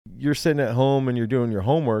you're sitting at home and you're doing your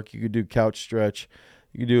homework, you could do couch stretch.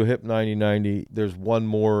 You could do a hip 90-90. There's one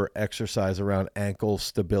more exercise around ankle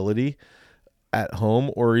stability at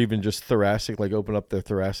home, or even just thoracic, like open up their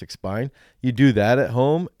thoracic spine. You do that at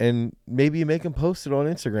home, and maybe you make them post it on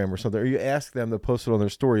Instagram or something, or you ask them to post it on their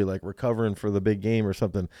story, like recovering for the big game or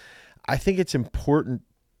something. I think it's important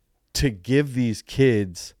to give these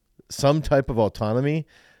kids some type of autonomy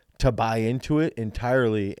to buy into it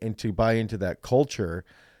entirely and to buy into that culture,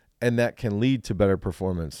 and that can lead to better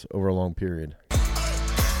performance over a long period.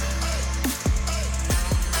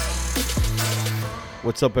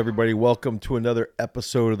 What's up, everybody? Welcome to another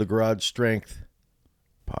episode of the Garage Strength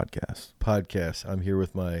podcast. I'm here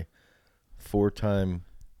with my 4-time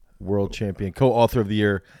world champion, co-author of the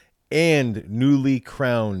year, and newly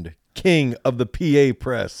crowned king of the PA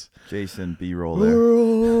press, Jason B-roll there.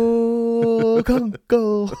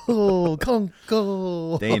 Congo.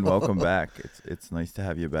 Dane, welcome back. It's nice to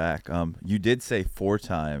have you back. You did say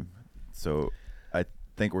 4-time, so I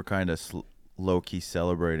think we're kind of low-key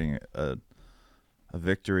celebrating a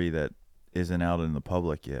victory that isn't out in the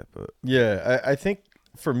public yet. But yeah, I think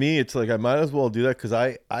for me, it's like I might as well do that because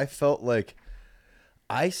I felt like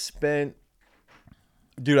I've spent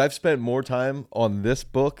more time on this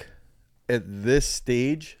book at this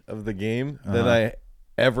stage of the game than I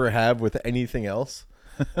ever have with anything else,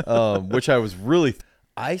 which I was really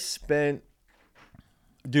I've spent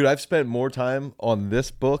more time on this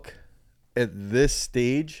book at this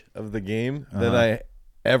stage of the game than I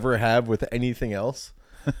ever have with anything else,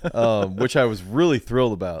 which I was really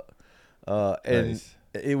thrilled about. And nice.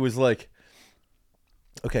 It was like,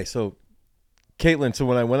 okay, so Caitlin, so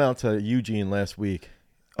when I went out to Eugene last week.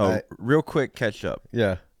 Real quick catch up.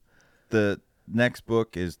 Yeah. The next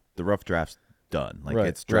book is the rough draft's done. Like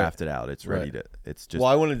it's drafted out. It's ready to, it's just.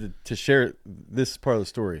 Well, I wanted to share this part of the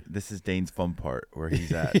story. This is Dane's fun part where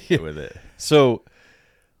he's at with it. So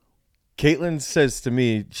Caitlin says to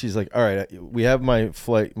me, she's like, all right, we have my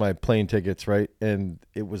plane tickets, right? And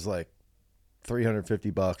it was like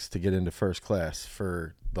 $350 to get into first class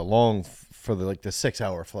for the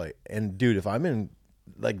 6-hour flight. And dude, if I'm in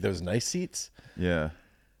like those nice seats, yeah,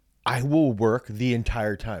 I will work the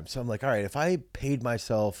entire time. So I'm like, all right, if I paid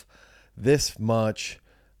myself this much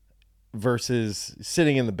versus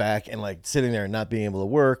sitting in the back and like sitting there and not being able to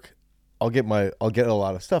work, I'll get a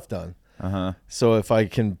lot of stuff done. So if I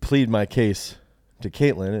can plead my case to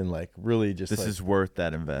Caitlin and like really just this is worth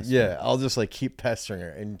that investment. Yeah, I'll just like keep pestering her.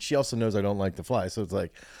 And she also knows I don't like to fly. So it's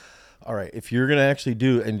like, all right, if you're going to actually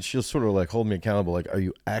do, and she'll sort of like hold me accountable. Like, are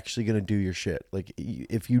you actually going to do your shit? Like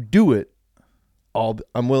if you do it,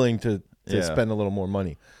 I'm willing to spend a little more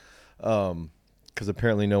money. Because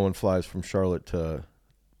apparently no one flies from Charlotte to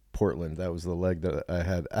Portland. That was the leg that I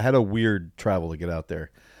had. I had a weird travel to get out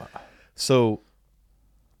there. So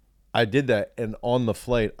I did that, and on the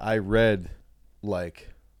flight, I read like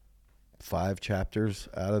 5 chapters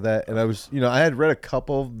out of that. And I was, I had read a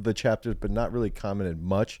couple of the chapters, but not really commented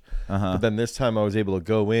much. But then this time I was able to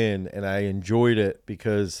go in, and I enjoyed it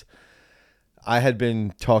because I had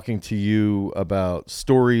been talking to you about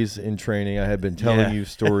stories in training. I had been telling you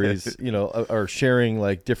stories, or sharing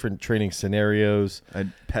like different training scenarios.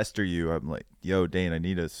 I'd pester you. I'm like, yo, Dane, I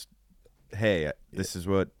need hey, this is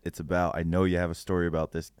what it's about. I know you have a story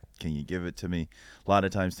about this. Can you give it to me? A lot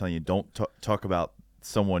of times telling you don't talk about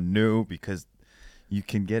someone new because you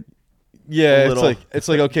can get it's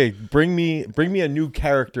like okay, bring me a new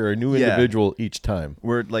character, a new individual each time.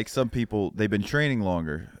 Where like some people, they've been training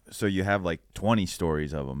longer, so you have like 20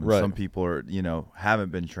 stories of them. And some people are,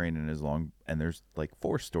 haven't been training as long, and there's like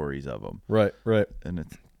 4 stories of them. Right. And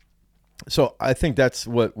it's so I think that's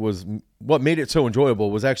what made it so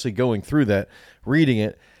enjoyable was actually going through that, reading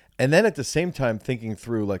it, and then at the same time thinking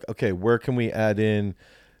through like, okay, where can we add in,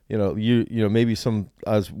 maybe some,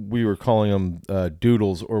 as we were calling them,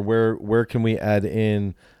 doodles, or where can we add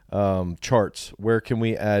in charts? Where can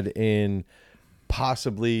we add in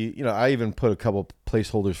possibly, I even put a couple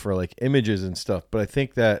placeholders for like images and stuff. But I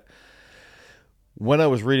think that when I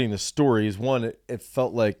was reading the stories, one, it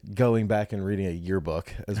felt like going back and reading a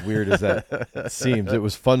yearbook, as weird as that seems. It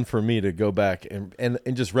was fun for me to go back and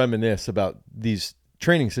just reminisce about these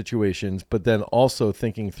training situations, but then also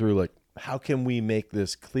thinking through like, how can we make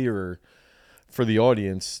this clearer for the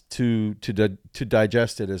audience to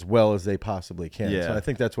digest it as well as they possibly can? Yeah. So I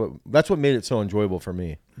think that's what made it so enjoyable for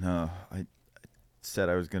me. No, I said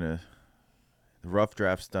I was gonna. The rough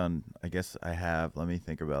draft's done. I guess I have. Let me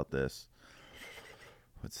think about this.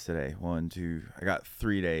 What's today? 1, 2. I got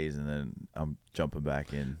 3 days, and then I'm jumping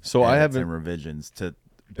back in. So I haven't some revisions to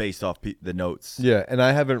based off the notes. Yeah, and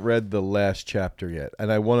I haven't read the last chapter yet,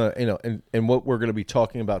 and I want to, and what we're going to be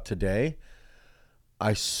talking about today,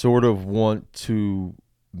 I sort of want to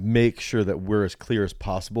make sure that we're as clear as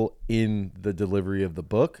possible in the delivery of the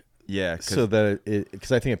book. Yeah, so that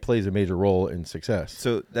because I think it plays a major role in success.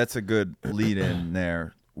 So that's a good lead in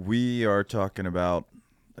there. We are talking about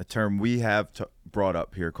a term we have brought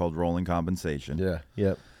up here called rolling compensation. Yeah,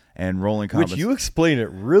 yep. And rolling Which compensation. you explain it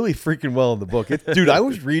really freaking well in the book. Dude, I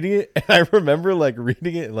was reading it, and I remember like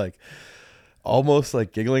reading it, like almost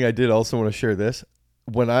like giggling. I did also want to share this.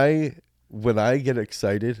 When I get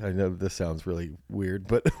excited, I know this sounds really weird,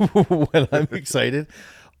 but when I'm excited,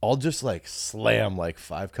 I'll just like slam like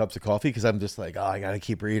 5 cups of coffee because I'm just like, oh, I gotta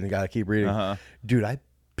keep reading, Dude, I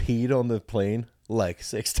peed on the plane like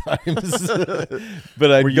 6 times.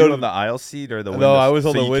 But I were you on the aisle seat or the window? No, I was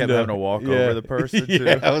on so the you window. Kept having to walk over the person too.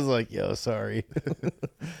 Yeah, I was like, yo, sorry.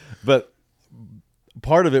 But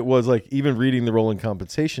part of it was like even reading the rolling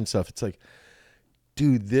compensation stuff. It's like,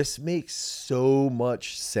 dude, this makes so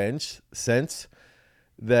much sense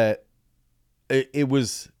that it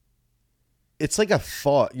was. It's like a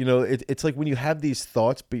thought, it's like when you have these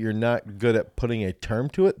thoughts, but you're not good at putting a term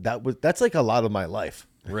to it. That's like a lot of my life,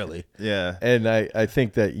 really. Yeah. And I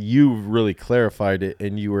think that you really clarified it,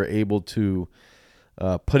 and you were able to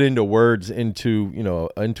put into words into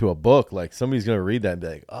a book. Like somebody's going to read that and be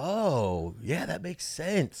like, oh yeah, that makes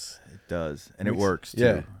sense. It does. And it works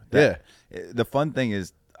Yeah. too. The fun thing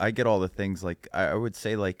is I get all the things like, I would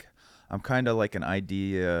say like, I'm kind of like an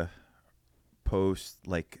idea post,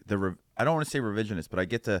 like I don't want to say revisionist, but I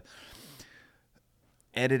get to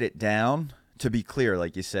edit it down to be clear,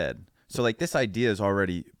 like you said. So like this idea has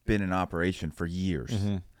already been in operation for years.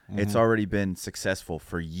 Mm-hmm. It's already been successful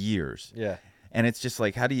for years. Yeah. And it's just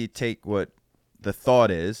like, how do you take what the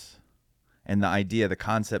thought is and the idea, the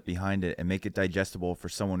concept behind it, and make it digestible for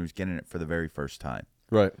someone who's getting it for the very first time?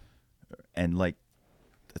 Right. And like,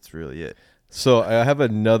 that's really it. So I have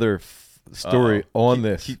another story on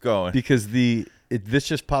this. Keep going. Because this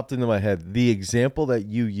just popped into my head. The example that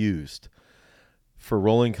you used for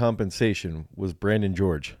rolling compensation was Brandon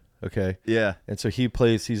George. Okay. Yeah. And so he's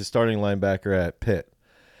a starting linebacker at Pitt.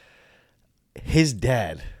 His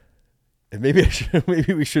dad, and maybe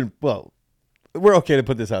we shouldn't, well, we're okay to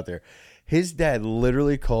put this out there. His dad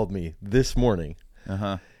literally called me this morning,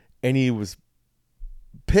 and he was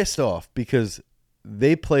pissed off because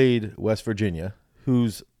they played West Virginia,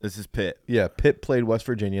 this is Pitt. Yeah, Pitt played West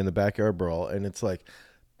Virginia in the backyard brawl, and it's like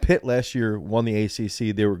Pitt last year won the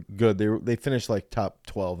ACC. They were good. They finished like top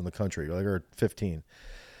 12 in the country, like or 15.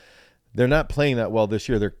 They're not playing that well this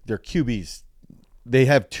year. They're QBs. They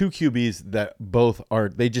have 2 QBs that both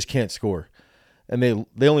they just can't score, and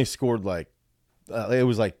they only scored like it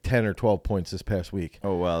was like 10 or 12 points this past week.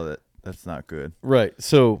 Oh wow, that's not good. Right.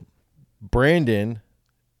 So Brandon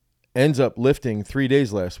ends up lifting 3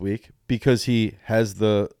 days last week because he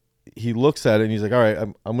looks at it and he's like, all right,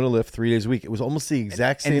 I'm going to lift 3 days a week. It was almost the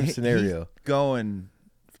exact same scenario. He's going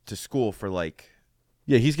to school for like,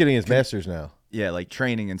 yeah, he's getting his master's now. Yeah, like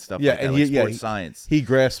training and stuff. Yeah, like and that, like sports science. He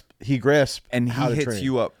grasped, and he how to hits train.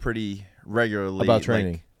 you up pretty regularly About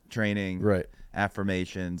training, like training, right?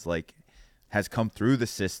 Affirmations, like has come through the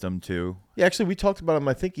system too. Yeah, actually, we talked about him.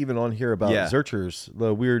 I think even on here about Zerchers,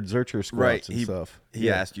 the weird Zercher squats and stuff. He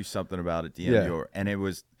asked you something about it, and it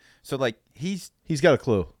was so like he's got a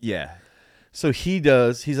clue. Yeah. So he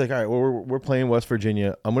does. He's like, all right, well, we're playing West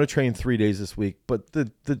Virginia. I'm going to train 3 days this week, but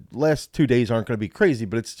the last 2 days aren't going to be crazy.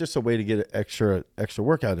 But it's just a way to get an extra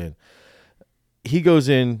workout in. He goes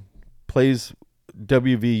in, plays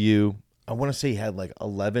WVU. I want to say he had like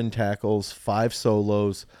 11 tackles, 5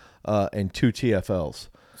 solos, and 2 TFLs.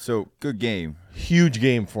 So good game, huge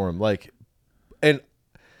game for him. And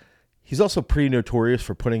he's also pretty notorious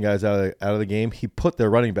for putting guys out of the game. He put their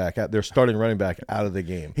starting running back out of the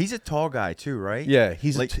game. He's a tall guy too, right? Yeah,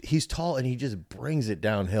 he's tall and he just brings it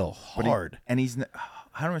downhill hard.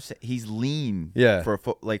 How do I say? He's lean. Yeah, for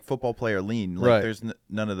a football player, lean. Like right. There's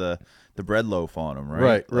none of the bread loaf on him,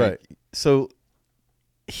 right? Right. So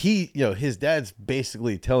his dad's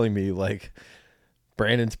basically telling me like,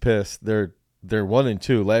 Brandon's pissed. They're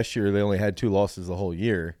 1-2. Last year they only had 2 losses the whole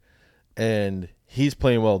year, and he's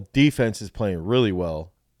playing well. Defense is playing really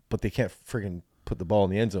well, but they can't freaking put the ball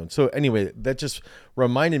in the end zone. So anyway, that just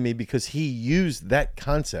reminded me because he used that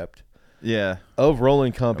concept of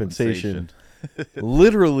rolling compensation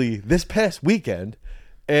literally this past weekend,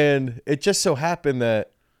 and it just so happened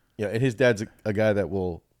that and his dad's a guy that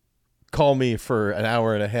will call me for an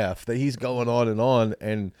hour and a half, that he's going on,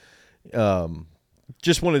 and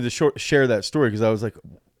just wanted to share that story because I was like,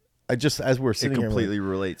 I just as we're It sitting here, I'm completely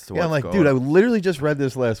relates to like, yeah, what's I'm like, going dude, I on. literally just read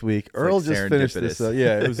this last week. Earl like just finished this. serendipitous.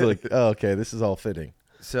 Yeah, it was like, oh, okay, this is all fitting.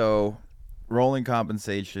 So, rolling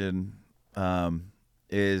compensation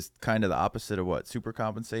is kind of the opposite of what? Super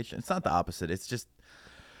compensation? It's not the opposite. It's just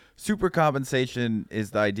super compensation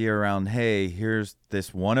is the idea around, hey, here's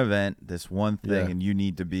this one event, this one thing, Yeah. and you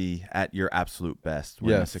need to be at your absolute best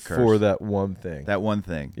when Yeah, this occurs. for that one thing. That one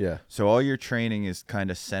thing. Yeah. So, all your training is kind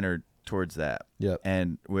of centered towards that. Yep.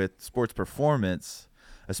 And with sports performance,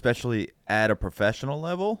 especially at a professional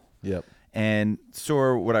level, Yep. and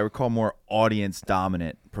sort of what I would call more audience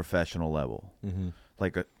dominant professional level,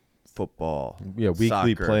 like a football, Yeah, weekly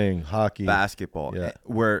soccer, playing hockey. basketball, Yeah.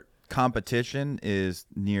 where competition is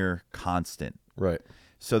near constant. Right.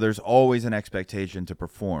 So there's always an expectation to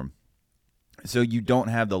perform. So you don't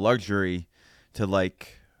have the luxury to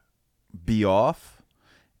like be off,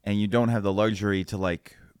 and you don't have the luxury to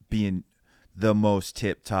like be in the most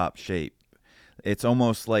tip top shape. It's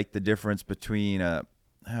almost like the difference between I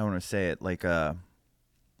want to say it like a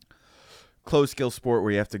closed skill sport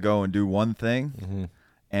where you have to go and do one thing,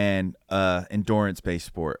 and endurance based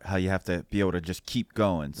sport, how you have to be able to just keep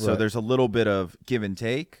going. So Right. there's a little bit of give and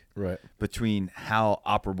take Right. between how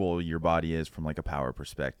operable your body is from like a power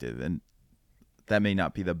perspective, and that may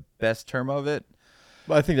not be the best term of it,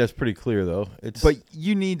 But I think that's pretty clear, though. It's but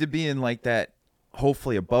you need to be in like that,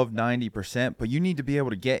 hopefully above 90%, but you need to be able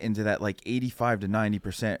to get into that like 85 to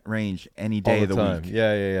 90% range any all day the of the time. week.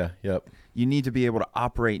 Yeah. Yep. You need to be able to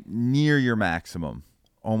operate near your maximum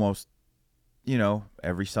almost,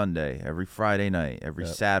 every Sunday, every Friday night, every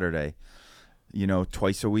Yep. Saturday,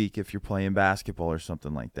 twice a week if you're playing basketball or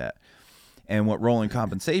something like that. And what rolling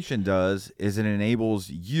compensation does is it enables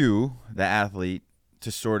you, the athlete,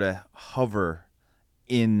 to sort of hover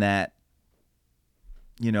in that,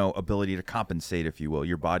 ability to compensate, if you will,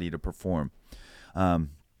 your body to perform.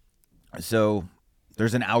 So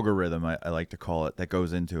there's an algorithm, I like to call it, that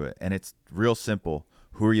goes into it. And it's real simple.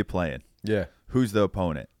 Who are you playing? Yeah. Who's the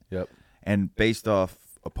opponent? Yep. And based off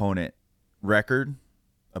opponent record,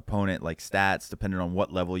 opponent like stats, depending on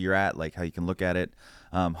what level you're at, like how you can look at it.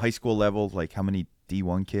 High school level, like how many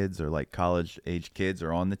D1 kids or like college age kids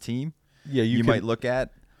are on the team. Yeah. You can, might look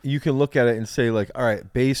at. You can look at it and say, like, all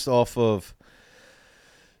right, based off of,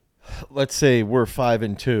 let's say we're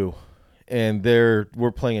 5-2, and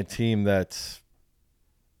we're playing a team that's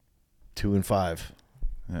 2-5.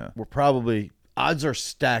 Yeah. We're probably odds are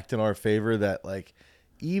stacked in our favor that, like,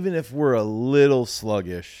 even if we're a little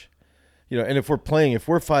sluggish, and if we're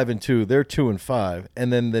 5-2, they're 2-5,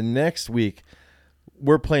 and then the next week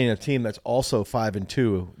we're playing a team that's also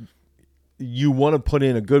 5-2. You want to put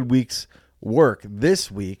in a good week's work this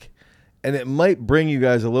week, and it might bring you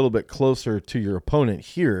guys a little bit closer to your opponent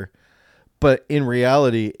here, but in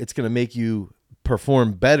reality, it's going to make you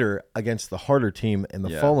perform better against the harder team in the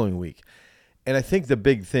following week. And I think the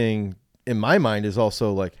big thing in my mind is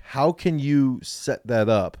also like, how can you set that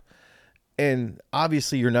up? And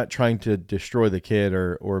obviously you're not trying to destroy the kid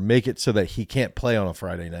or make it so that he can't play on a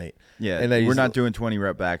Friday night. Yeah, and we're not doing 20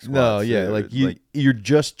 rep back squats. No, yeah, like you're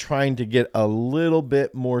just trying to get a little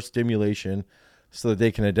bit more stimulation so that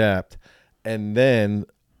they can adapt, and then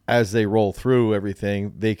as they roll through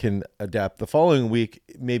everything, they can adapt the following week,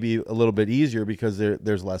 maybe a little bit easier because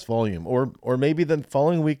there's less volume, or maybe the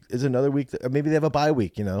following week is another week. Maybe they have a bye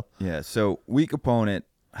week. Yeah. So weak opponent.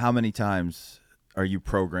 How many times are you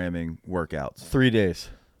programming workouts? 3 days.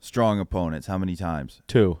 Strong opponents. How many times?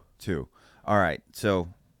 2. 2. All right. So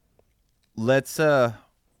let's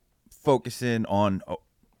focus in on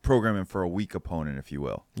programming for a weak opponent, if you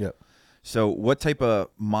will. Yep. So what type of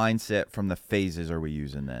mindset from the phases are we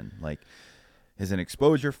using then? Like, is an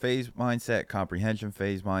exposure phase mindset, comprehension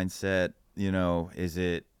phase mindset? Is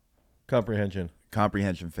it Comprehension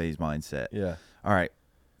phase mindset? Yeah. All right.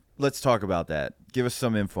 Let's talk about that. Give us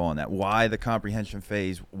some info on that. Why the comprehension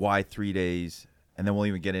phase? Why 3 days? And then we'll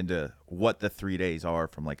even get into what the 3 days are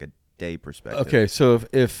from like a day perspective. Okay, so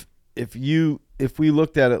if we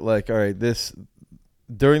looked at it like, all right, this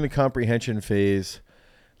during the comprehension phase,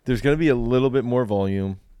 there's going to be a little bit more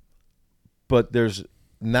volume, but there's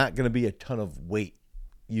not going to be a ton of weight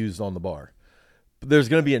used on the bar. But there's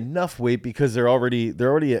going to be enough weight because they're already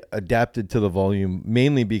adapted to the volume,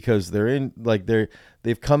 mainly because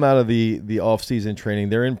they've come out of the off-season training.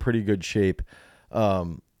 They're in pretty good shape.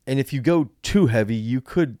 And if you go too heavy, you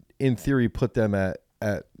could in theory put them at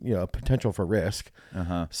a potential for risk.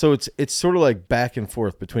 So it's sort of like back and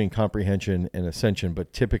forth between comprehension and ascension,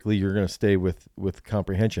 but typically you're going to stay with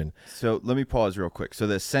comprehension. So let me pause real quick. So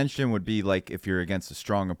the ascension would be like if you're against a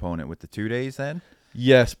strong opponent with the 2 days then?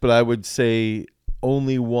 Yes, but I would say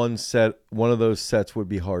only one of those sets would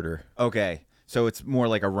be harder. Okay. So it's more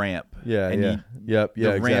like a ramp. Yeah, and yeah. Yep,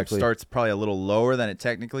 yeah, the ramp exactly. starts probably a little lower than it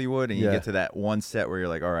technically would, and you Yeah. get to that one set where you're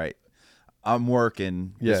like, all right, I'm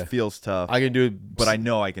working. Yeah. This feels tough. I can do it, but I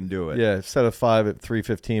know I can do it. Yeah, set of 5 at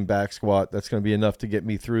 315 back squat. That's going to be enough to get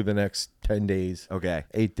me through the next 10 days. Okay.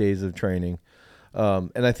 8 days of training.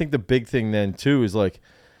 And I think the big thing then too is like,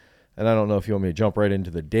 and I don't know if you want me to jump right into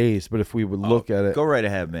the days, but if we would look at it, Go right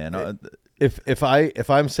ahead, man. if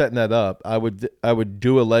I'm setting that up, I would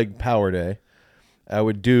do a leg power day. I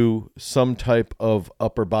would do some type of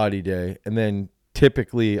upper body day, and then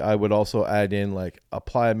typically I would also add in like a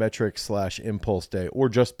plyometrics / impulse day, or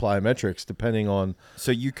just plyometrics, depending on.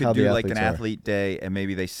 So you could how the do like an athletes are. athlete day, and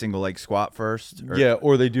maybe they single leg squat first.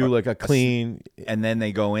 Or they do like a clean. and then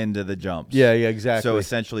they go into the jumps. Yeah, exactly. So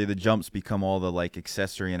essentially, the jumps become all the like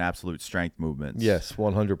accessory and absolute strength movements. Yes,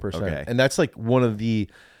 100%. Okay. And that's like one of the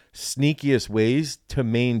sneakiest ways to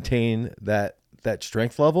maintain that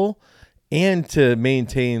strength level and to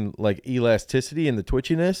maintain like elasticity and the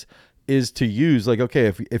twitchiness is to use like,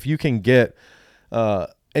 okay, if you can get and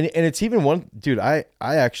it's even one, dude, I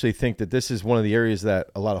actually think that this is one of the areas that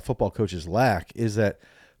a lot of football coaches lack, is that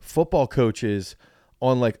football coaches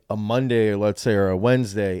on like a Monday, let's say, or a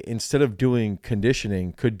Wednesday, instead of doing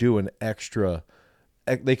conditioning, could do an extra,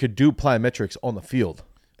 they could do plyometrics on the field.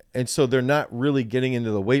 And so they're not really getting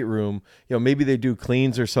into the weight room. You know, maybe they do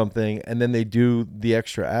cleans or something, and then they do the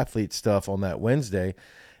extra athlete stuff on that Wednesday.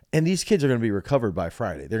 And these kids are going to be recovered by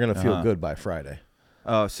Friday. They're going to feel good by Friday.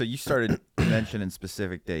 Oh, so you started mentioning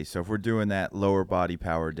specific days. So if we're doing that lower body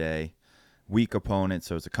power day, weak opponent,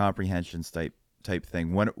 so it's a comprehension type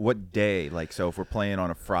thing. What day? Like, so if we're playing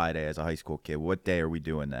on a Friday as a high school kid, what day are we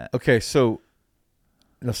doing that? Okay, so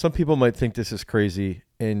now some people might think this is crazy,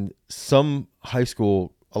 and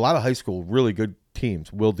a lot of high school really good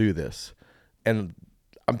teams will do this. And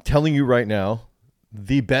I'm telling you right now,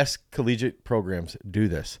 the best collegiate programs do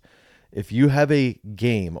this. If you have a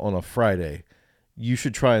game on a Friday, you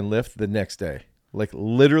should try and lift the next day. Like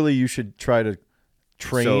literally, you should try to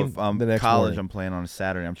train So if I'm the next college, morning. I'm playing on a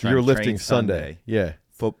Saturday. I'm trying You're to lifting train Sunday. Yeah.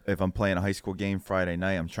 If I'm playing a high school game Friday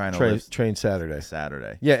night, I'm trying to lift Train Saturday.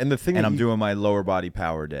 Saturday. Yeah, and the thing And that I'm doing my lower body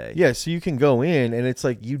power day. Yeah, so you can go in and it's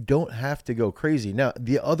like you don't have to go crazy. Now,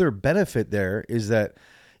 the other benefit there is that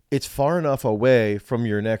it's far enough away from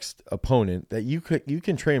your next opponent that you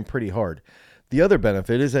can train pretty hard. The other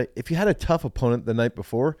benefit is that if you had a tough opponent the night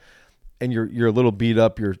before and you're a little beat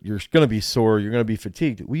up, you're going to be sore, you're going to be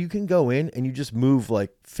fatigued. Well, you can go in and you just move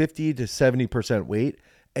like 50 to 70% weight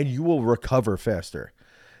and you will recover faster.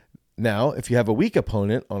 Now, if you have a weak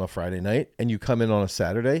opponent on a Friday night and you come in on a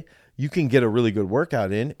Saturday, you can get a really good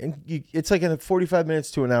workout in, and it's like a 45 minutes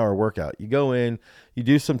to an hour workout. You go in, you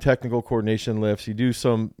do some technical coordination lifts, you do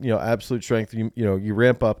some, absolute strength, you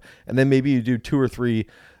ramp up, and then maybe you do 2 or 3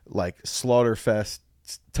 like Slaughterfest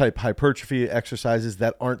type hypertrophy exercises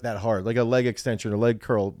that aren't that hard, like a leg extension or leg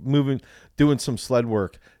curl, doing some sled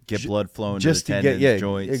work. Get blood flowing just to the to tendons, get,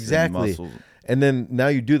 joints, exactly. and muscles. And then now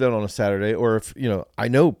you do that on a Saturday, or if, I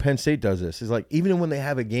know Penn State does this. It's like, even when they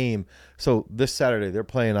have a game, so this Saturday they're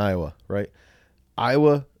playing Iowa, right?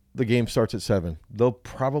 Iowa, the game starts at 7. They'll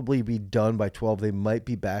probably be done by 12. They might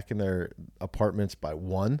be back in their apartments by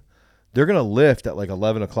 1. They're going to lift at like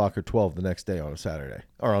 11 o'clock or 12 the next day on a Saturday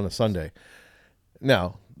or on a Sunday.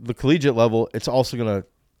 Now, the collegiate level, it's also going to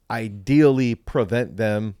ideally prevent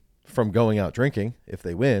them from going out drinking if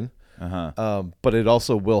they win. But it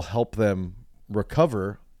also will help them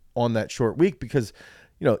recover on that short week because,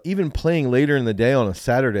 even playing later in the day on a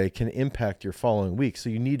Saturday can impact your following week. So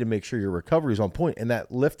you need to make sure your recovery is on point, and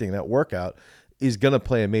that lifting, that workout is going to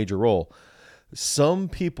play a major role. Some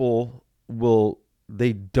people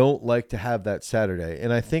they don't like to have that Saturday.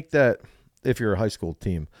 And I think that if you're a high school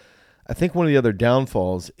team, I think one of the other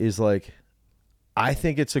downfalls is like, I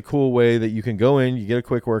think it's a cool way that you can go in, you get a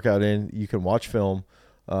quick workout in, you can watch film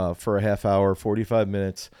for a half hour, 45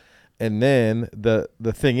 minutes. And then the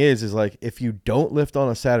thing is like, if you don't lift on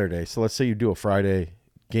a Saturday, so let's say you do a Friday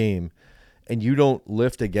game and you don't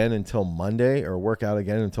lift again until Monday or work out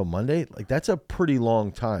again until Monday, like that's a pretty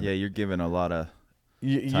long time. Yeah, you're giving a lot of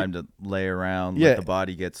time to lay around, Yeah. let the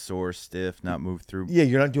body get sore, stiff, not move through. Yeah,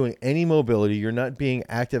 you're not doing any mobility. You're not being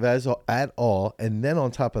active at all. And then on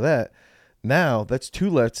top of that, now that's 2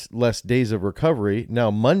 less days of recovery. Now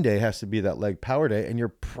Monday has to be that leg power day, and you're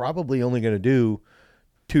probably only going to do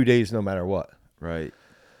 2 days no matter what. Right.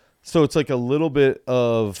 So it's like a little bit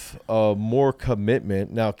of more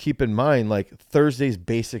commitment. Now keep in mind, like Thursday's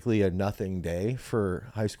basically a nothing day for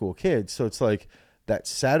high school kids. So it's like that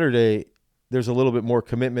Saturday, there's a little bit more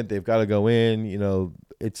commitment. They've got to go in,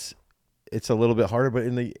 it's a little bit harder. But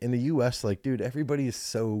in the U.S., like, dude, everybody is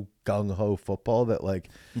so gung ho football that like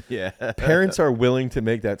Yeah. parents are willing to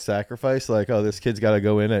make that sacrifice. Like, oh, this kid's got to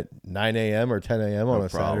go in at 9 a.m. or 10 a.m. on No a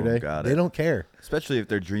problem, Saturday. got They it. don't care. Especially if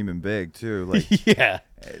they're dreaming big too. Like, Yeah.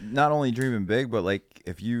 not only dreaming big, but like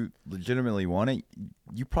if you legitimately want it,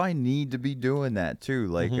 you probably need to be doing that too.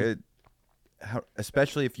 Like,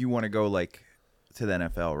 especially if you want to go like to the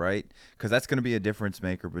NFL, right? Because that's going to be a difference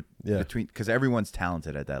maker between, because everyone's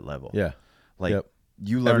talented at that level. Yeah. Like Yep.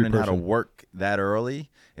 you learning how to person. work that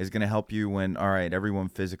early is going to help you when, all right, everyone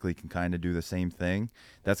physically can kind of do the same thing.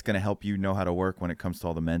 That's going to help you know how to work when it comes to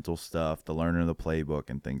all the mental stuff, the learning of the playbook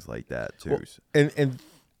and things like that too. Well, and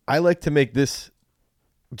I like to make this,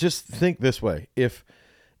 just think this way. If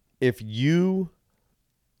you,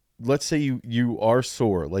 let's say you are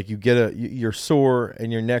sore, like you get you're sore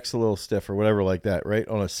and your neck's a little stiff or whatever like that, right?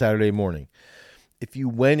 On a Saturday morning. If you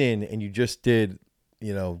went in and you just did,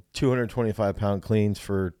 225-pound cleans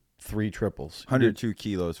for 3 triples. 102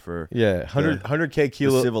 kilos for 100K the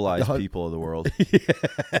kilo. civilized people of the world.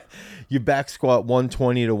 You back squat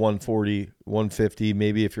 120 to 140, 150,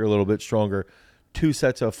 maybe if you're a little bit stronger. 2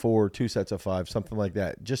 sets of 4, 2 sets of 5, something like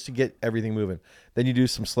that, just to get everything moving. Then you do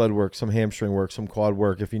some sled work, some hamstring work, some quad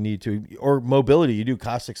work if you need to, or mobility. You do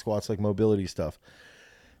Cossack squats, like mobility stuff.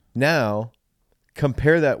 Now,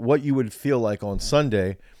 compare that what you would feel like on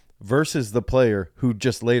Sunday versus the player who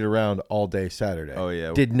just laid around all day Saturday. Oh,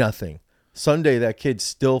 yeah. Did nothing. Sunday, that kid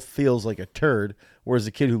still feels like a turd, whereas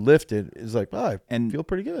the kid who lifted is like, I feel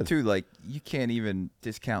pretty good. Too, like, you can't even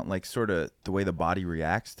discount, like, sort of the way the body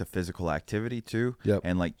reacts to physical activity, too. Yep.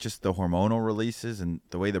 And, like, just the hormonal releases and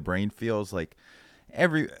the way the brain feels. Like, I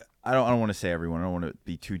don't want to say everyone. I don't want to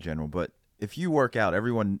be too general. But if you work out,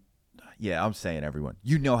 everyone, yeah, I'm saying everyone,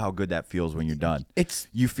 you know how good that feels when you're done.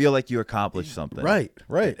 You feel like you accomplished something. Right.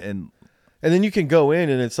 And then you can go in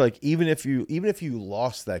and it's like, even if you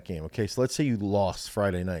lost that game, okay, so let's say you lost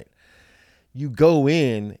Friday night. You go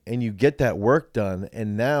in and you get that work done,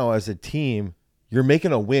 and now as a team, you're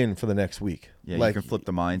making a win for the next week. Yeah, like, you can flip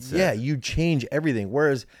the mindset. Yeah, you change everything.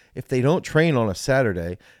 Whereas if they don't train on a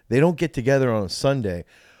Saturday, they don't get together on a Sunday,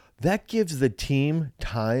 that gives the team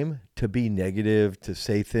time to be negative, to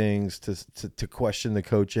say things, to question the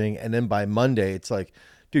coaching. And then by Monday, it's like,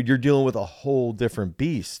 dude, you're dealing with a whole different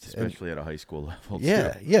beast. Especially at a high school level.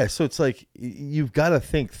 Yeah, too. yeah. So it's like you've got to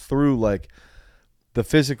think through like the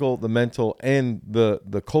physical, the mental, and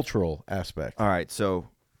the cultural aspect. All right, so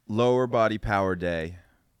lower body power day,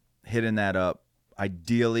 hitting that up,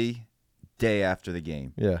 ideally day after the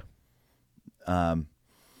game. Yeah.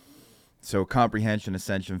 So comprehension,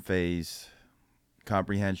 ascension phase.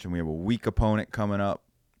 Comprehension, we have a weak opponent coming up,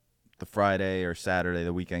 the Friday or Saturday,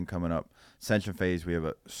 the weekend coming up. Ascension phase, we have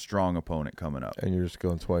a strong opponent coming up. And you're just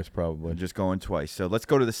going twice We're probably. just going twice. So let's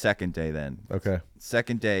go to the second day then. Okay.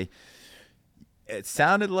 Second day, it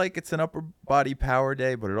sounded like it's an upper body power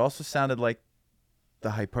day, but it also sounded like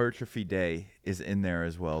the hypertrophy day is in there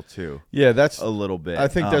as well too. Yeah, that's A little bit. I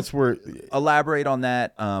think that's where Elaborate on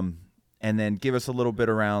that, and then give us a little bit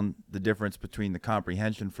around the difference between the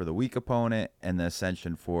comprehension for the weak opponent and the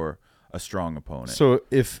ascension for a strong opponent. So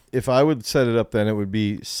if I would set it up, then it would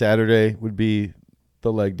be Saturday would be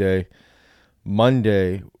the leg day.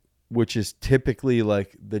 Monday, which is typically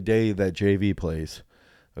like the day that JV plays.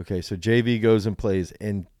 Okay, so JV goes and plays,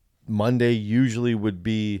 and Monday usually would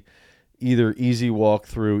be either easy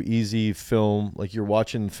walkthrough, easy film, like you're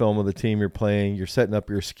watching film of the team you're playing, you're setting up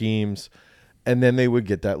your schemes, and then they would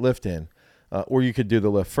get that lift in. Or you could do the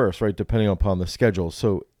lift first, right, depending upon the schedule.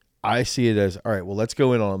 So I see it as, all right, well, let's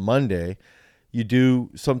go in on a Monday. You do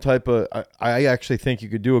some type of, I actually think you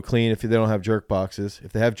could do a clean if they don't have jerk boxes.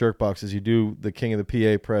 If they have jerk boxes, you do the king of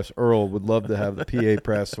the PA press. Earl would love to have the PA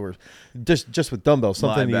press, or just with dumbbells,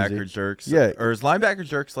 something linebacker easy. jerks. Yeah. Or is linebacker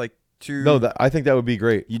jerks like two? No, I think that would be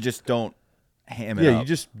great. You just don't ham it Yeah, up.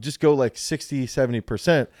 you just go like 60,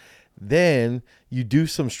 70%. Then you do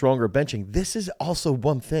some stronger benching. This is also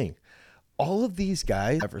one thing. All of these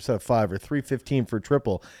guys, for set of 5 or 315 for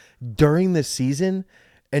triple during the season,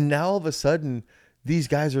 and now all of a sudden these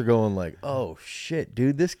guys are going like, oh shit,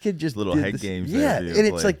 dude, this kid just Little did head this. games Yeah, there, and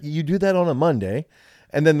it's like you do that on a Monday,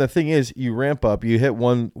 and then the thing is you ramp up, you hit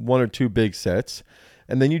one or two big sets,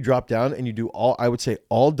 and then you drop down and you do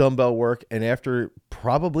all dumbbell work, and after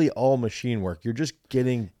probably all machine work. You're just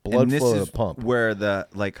getting blood and this flow is to pump. where the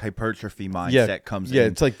like hypertrophy mindset comes in. Yeah,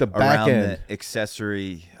 it's like the back around end. the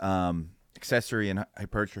accessory and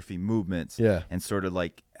hypertrophy movements. Yeah. And sort of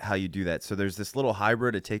like how you do that. So there's this little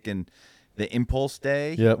hybrid of taking the impulse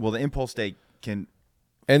day. Yep. Well, the impulse day can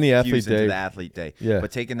And the athlete fuse into day. the athlete day. Yeah.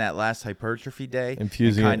 But taking that last hypertrophy day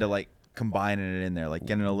Infusing and kind it. of like combining it in there, like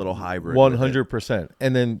getting a little hybrid. 100%.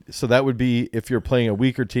 And then, so that would be if you're playing a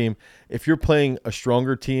weaker team. If you're playing a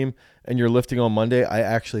stronger team and you're lifting on Monday, I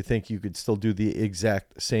actually think you could still do the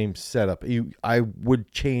exact same setup. I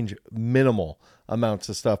would change minimal amounts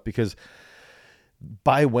of stuff because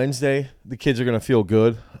by Wednesday, the kids are going to feel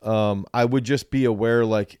good. I would just be aware,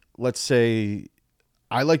 like, let's say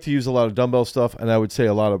I like to use a lot of dumbbell stuff, and I would say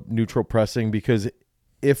a lot of neutral pressing, because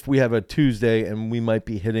if we have a Tuesday and we might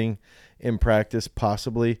be hitting in practice,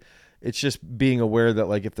 possibly, it's just being aware that,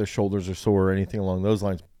 like, if their shoulders are sore or anything along those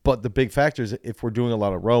lines. But the big factor is if we're doing a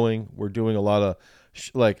lot of rowing, we're doing a lot of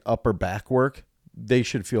like upper back work, they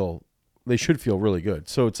should feel really good.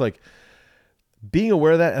 So it's like being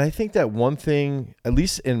aware of that. And I think that one thing, at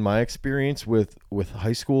least in my experience with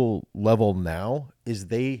high school level now, is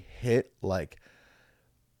they hit like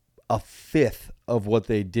a fifth of what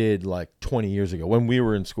they did like 20 years ago when we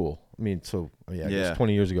were in school. I mean, so yeah, I guess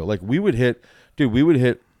 20 years ago, like we would hit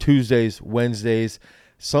Tuesdays, Wednesdays.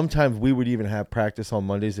 Sometimes we would even have practice on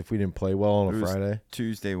Mondays if we didn't play well on a Friday.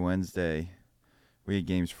 Tuesday, Wednesday, we had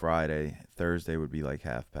games Friday. Thursday would be like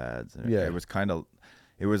half pads. Yeah.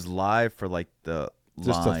 It was live for like the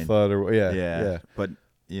just line. a thud or yeah. But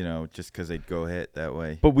just because they'd go hit that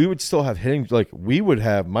way. But we would still have hitting, like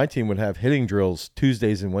my team would have hitting drills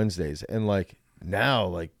Tuesdays and Wednesdays. And like now,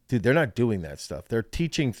 like, dude, they're not doing that stuff. They're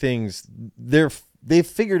teaching things. They've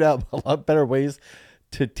figured out a lot better ways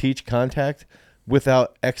to teach contact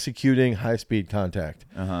without executing high speed contact.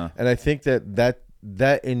 And I think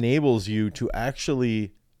that enables you to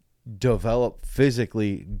actually develop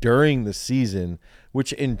physically during the season,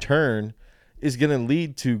 which in turn is going to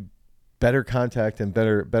lead to better contact and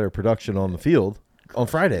better production on the field on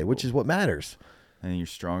Friday, which is what matters. And you're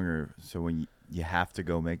stronger, so when you have to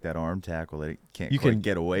go make that arm tackle, that it can't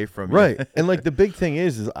get away from you. Right. And like the big thing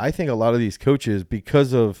is I think a lot of these coaches,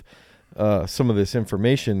 because of some of this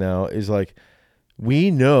information now, is like,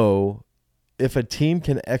 we know if a team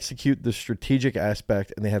can execute the strategic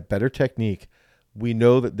aspect and they have better technique, we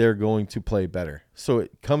know that they're going to play better. So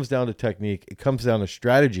it comes down to technique. It comes down to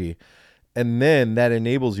strategy. And then that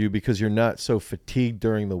enables you, because you're not so fatigued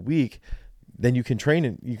during the week, then you can train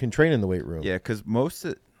in the weight room. Yeah, because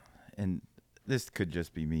and this could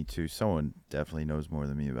just be me too. Someone definitely knows more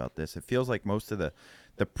than me about this. It feels like most of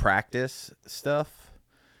the practice stuff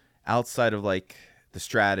outside of like the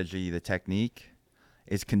strategy, the technique,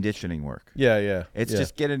 is conditioning work. Yeah. It's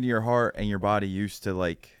just getting your heart and your body used to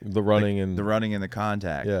like the running and and the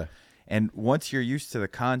contact. Yeah. And once you're used to the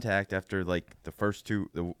contact after like the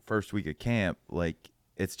first week of camp, like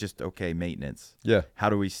it's just okay maintenance. Yeah. How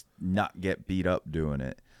do we not get beat up doing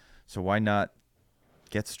it? So why not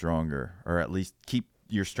get stronger, or at least keep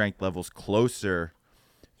your strength levels closer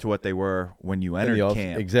to what they were when you entered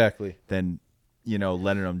camp? Exactly. Than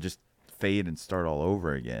letting them just fade and start all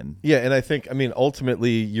over again. Yeah, and I think,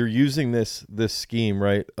 ultimately you're using this scheme,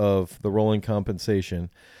 right, of the rolling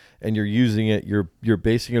compensation, and you're using it, you're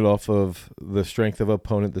basing it off of the strength of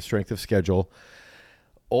opponent, the strength of schedule.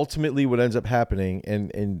 Ultimately what ends up happening,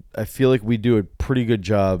 and I feel like we do a pretty good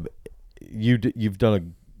job, you've done a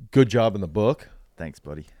good job in the book. Thanks,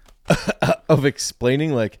 buddy. Of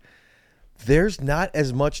explaining, like, there's not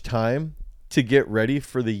as much time to get ready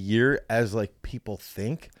for the year as like people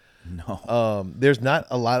think. No. There's not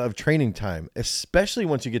a lot of training time, especially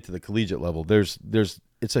once you get to the collegiate level.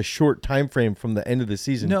 It's a short time frame from the end of the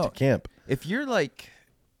season to camp. If you're like,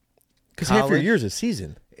 because half your year is a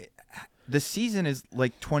season. The season is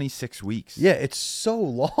like 26 weeks. Yeah, it's so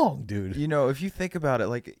long, dude. If you think about it,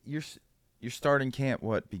 like you're starting camp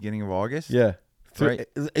beginning of August? Yeah. Right.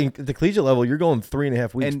 In the collegiate level, you're going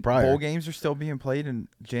 3.5 weeks and prior. Bowl games are still being played in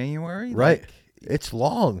January. Right. Like, it's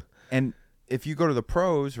long. And if you go to the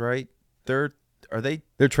pros, right, they're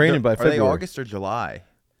training by February. Are they August or July?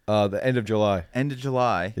 The end of July. End of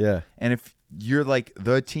July. Yeah. And if you're like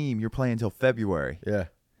the team, you're playing until February. Yeah.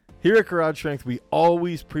 Here at Garage Strength, we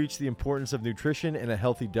always preach the importance of nutrition and a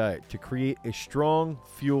healthy diet to create a strong,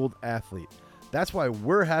 fueled athlete. That's why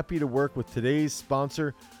we're happy to work with today's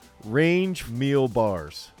sponsor, Range Meal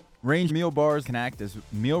Bars. Range Meal Bars can act as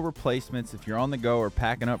meal replacements if you're on the go or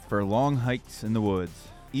packing up for long hikes in the woods.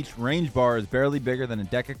 Each Range bar is barely bigger than a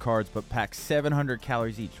deck of cards, but packs 700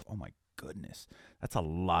 calories each. Oh my goodness. That's a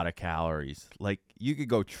lot of calories. Like, you could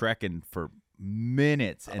go trekking for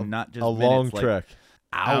minutes and not just a minutes, long like trek.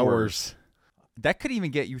 Hours. That could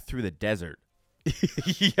even get you through the desert.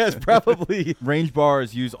 Yes, probably. Range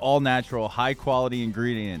bars use all natural, high-quality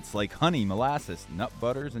ingredients like honey, molasses, nut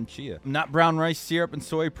butters, and chia. Not brown rice syrup and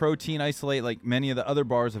soy protein isolate like many of the other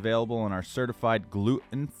bars available, and are certified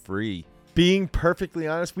gluten-free. being perfectly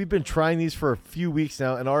honest, we've been trying these for a few weeks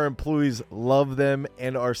now, and our employees love them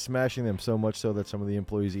and are smashing them so much so that some of the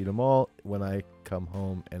employees eat them all when I come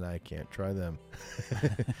home and I can't try them.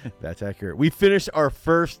 That's accurate. We finished our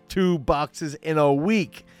first 2 boxes in a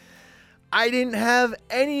week. I didn't have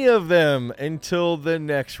any of them until the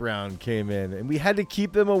next round came in, and we had to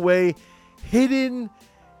keep them away, hidden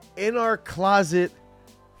in our closet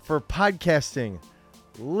for podcasting.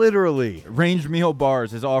 Literally. Range Meal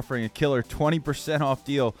Bars is offering a killer 20% off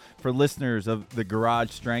deal for listeners of the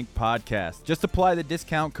Garage Strength podcast. Just apply the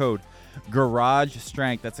discount code Garage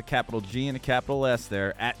Strength. That's a capital G and a capital S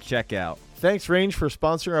there at checkout. Thanks, Range, for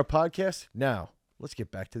sponsoring our podcast. Now, let's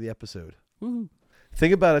get back to the episode. Woo.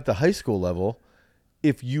 Think about at the high school level,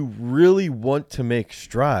 if you really want to make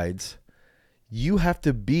strides, you have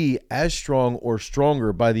to be as strong or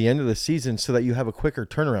stronger by the end of the season so that you have a quicker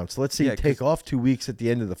turnaround. So let's say you take off 2 weeks at the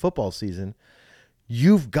end of the football season.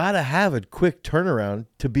 You've got to have a quick turnaround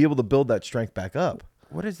to be able to build that strength back up.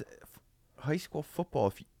 What is high school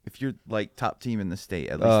football if you're like top team in the state,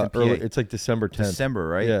 at least in PA? Early, it's like December 10th. December,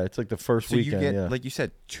 right? Yeah, it's like the first so weekend. You get, yeah. like you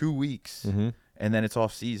said, 2 weeks. Mm-hmm. And then it's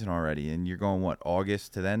off season already, and you're going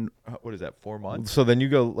August to then what is that, 4 months? So then you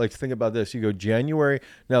go think about this. You go January.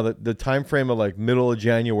 Now the time frame of like middle of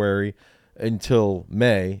January until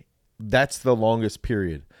May, that's the longest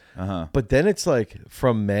period. Uh-huh. But then it's like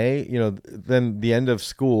from May, then the end of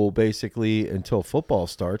school basically until football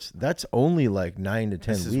starts. That's only like 9 to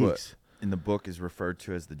 10 this weeks. Is what in the book is referred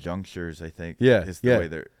to as the junctures, I think. Yeah, is the way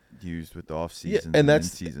they're used with the off seasons and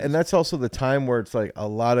in-seasons. and that's also the time where it's like a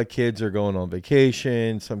lot of kids are going on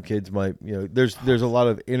vacation. Some kids might, there's a lot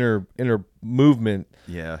of inner movement.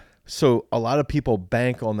 Yeah. So a lot of people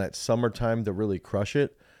bank on that summertime to really crush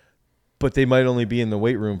it, but they might only be in the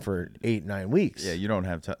weight room for 8-9 weeks. Yeah, you don't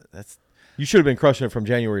have time. You should have been crushing it from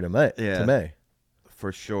January to May. Yeah, to May.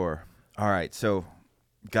 For sure. All right, so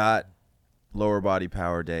got lower body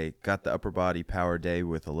power day, got the upper body power day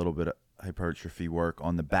with a little bit of hypertrophy work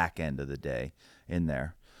on the back end of the day in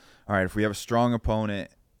there. All right, if we have a strong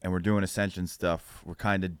opponent and we're doing ascension stuff, we're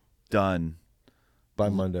kind of done by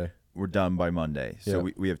Monday. We're done by Monday. So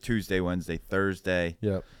we have Tuesday, Wednesday, Thursday.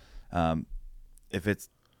 Yep. If it's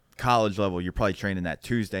college level, you're probably training that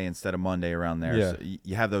Tuesday instead of Monday around there. Yeah. So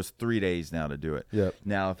you have those 3 days now to do it. Yep.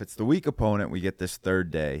 Now, if it's the weak opponent, we get this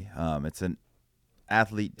third day. It's an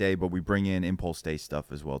athlete day, but we bring in impulse day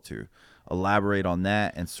stuff as well too. Elaborate on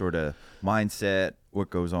that and sort of mindset, what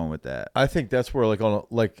goes on with that. I think that's where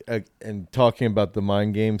and talking about the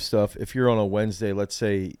mind game stuff, if you're on a Wednesday, let's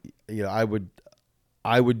say, I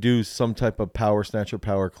would do some type of power snatch or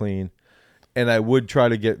power clean, and I would try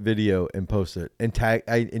to get video and post it and tag.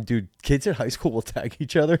 Dude, kids in high school will tag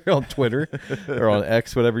each other on Twitter or on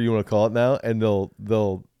X, whatever you want to call it now, and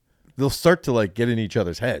they'll start to like get in each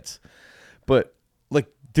other's heads. But like,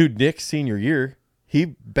 dude, Nick's senior year, he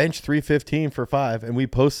benched 315 for 5, and we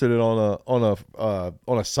posted it on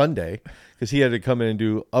a Sunday because he had to come in and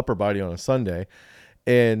do upper body on a Sunday,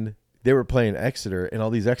 and they were playing Exeter, and all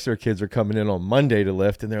these Exeter kids are coming in on Monday to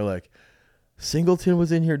lift, and they're like, Singleton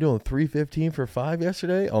was in here doing 315 for 5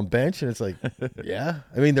 yesterday on bench, and it's like, yeah.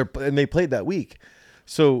 I mean, they played that week,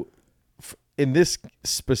 so in this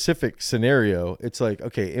specific scenario, it's like,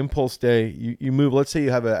 okay, impulse day, you move. Let's say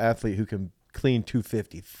you have an athlete who can clean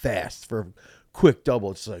 250 fast for quick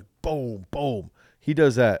double. It's like boom, boom. He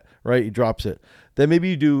does that, right? He drops it. Then maybe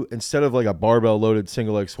you do, instead of like a barbell loaded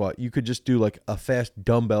single leg squat, you could just do like a fast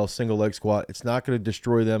dumbbell single leg squat. It's not going to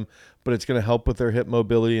destroy them, but it's going to help with their hip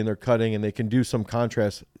mobility and their cutting, and they can do some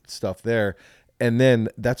contrast stuff there. And then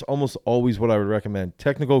that's almost always what I would recommend.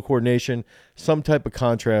 Technical coordination, some type of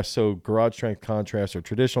contrast, so garage strength contrast or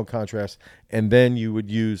traditional contrast, and then you would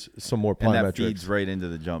use some more plyometrics. And that feeds right into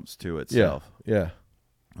the jumps too itself. Yeah.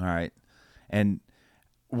 All right. And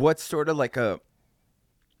what's sort of like a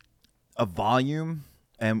volume,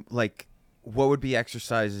 and like what would be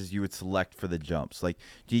exercises you would select for the jumps? Like,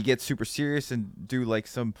 do you get super serious and do like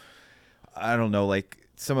some, I don't know, like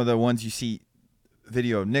some of the ones you see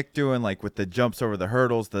video of Nick doing, like with the jumps over the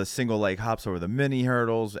hurdles, the single leg hops over the mini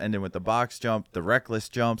hurdles, ending with the box jump, the reckless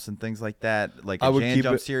jumps and things like that, like a Jan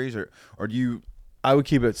jump series, or do you? I would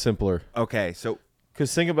keep it simpler. Okay, so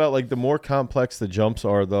because think about, like, the more complex the jumps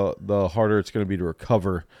are, the harder it's going to be to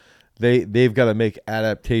recover. They've got to make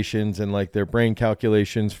adaptations and like their brain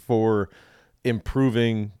calculations for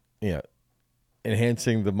improving,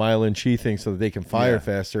 enhancing the myelin sheathing so that they can fire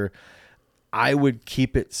faster. I would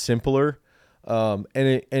keep it simpler. And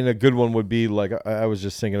a good one would be, like, I was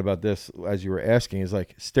just thinking about this as you were asking, is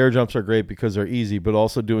like stair jumps are great because they're easy, but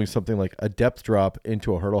also doing something like a depth drop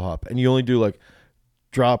into a hurdle hop, and you only do like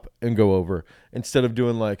drop and go over instead of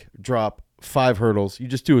doing like drop 5 hurdles. You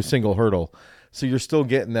just do a single hurdle. So you're still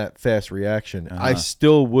getting that fast reaction. Uh-huh. I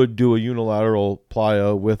still would do a unilateral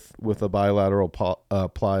plyo with a bilateral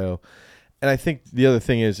plyo. And I think the other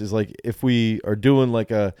thing is like if we are doing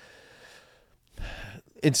like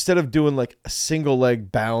instead of doing like a single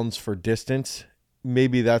leg bounds for distance,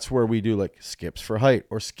 maybe that's where we do like skips for height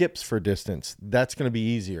or skips for distance. That's going to be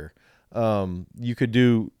easier. You could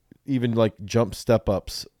do even like jump step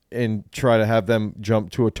ups and try to have them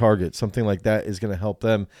jump to a target. Something like that is going to help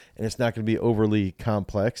them, and it's not going to be overly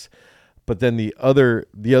complex. But then the other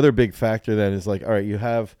big factor then is like, all right, you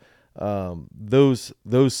have those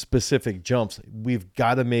specific jumps. We've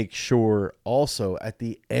got to make sure also at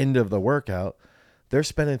the end of the workout, they're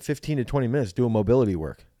spending 15 to 20 minutes doing mobility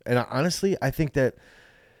work. And honestly,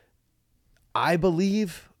 I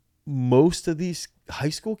believe most of these high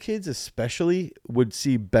school kids especially would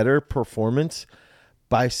see better performance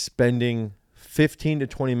by spending 15 to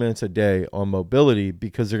 20 minutes a day on mobility,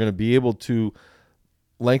 because they're going to be able to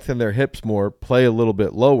lengthen their hips more, play a little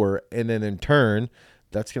bit lower, and then in turn,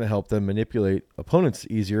 that's going to help them manipulate opponents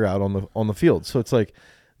easier out on the field. So it's like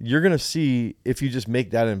you're going to see, if you just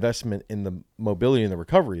make that investment in the mobility and the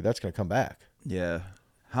recovery, that's going to come back. Yeah.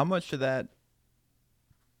 How much of that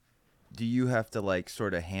do you have to like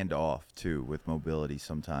sort of hand off to with mobility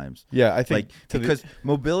sometimes? Yeah, I think like because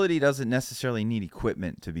mobility doesn't necessarily need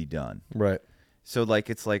equipment to be done. Right. So like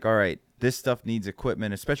it's like, all right, this stuff needs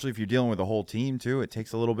equipment, especially if you're dealing with a whole team too. It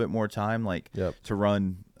takes a little bit more time to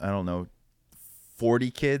run, I don't know,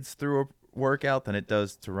 40 kids through a workout than it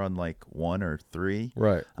does to run like 1 or 3.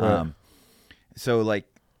 Right. So like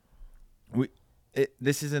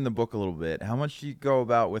this is in the book a little bit. How much do you go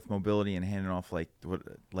about with mobility and handing off like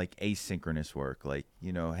asynchronous work? Like,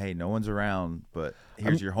 you know, hey, no one's around, but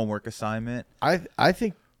here's your homework assignment. I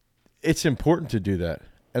think it's important to do that.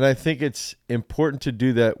 And I think it's important to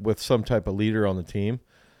do that with some type of leader on the team.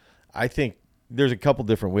 I think there's a couple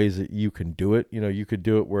different ways that you can do it. You know, you could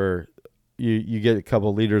do it where you get a couple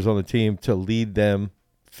of leaders on the team to lead them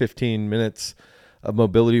 15 minutes of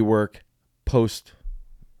mobility work post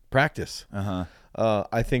practice.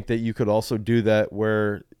 I think that you could also do that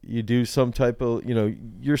where you do some type of, you know,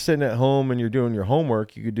 you're sitting at home and you're doing your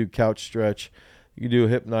homework. You could do couch stretch. You could do a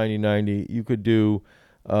hip 90-90. You could do,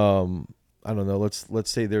 I don't know, let's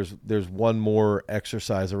say there's one more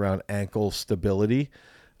exercise around ankle stability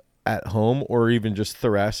at home, or even just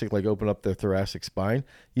thoracic, like open up the thoracic spine.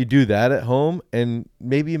 You do that at home, and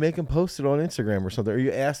maybe you make them post it on Instagram or something, or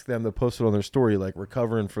you ask them to post it on their story, like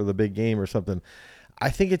recovering for the big game or something.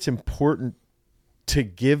 I think it's important to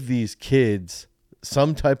give these kids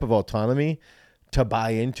some type of autonomy to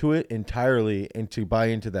buy into it entirely and to buy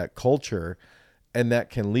into that culture, and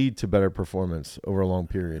that can lead to better performance over a long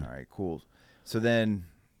period. All right, cool. So then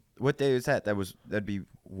what day is that? That'd be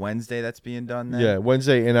Wednesday that's being done then? Yeah,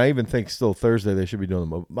 Wednesday, and I even think still Thursday they should be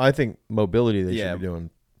doing I think mobility they should be doing.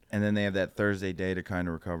 And then they have that Thursday day to kind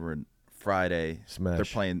of recover, and Friday smash. They're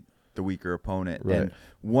playing the weaker opponent. Right. And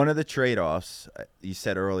one of the trade-offs you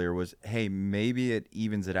said earlier was, hey, maybe it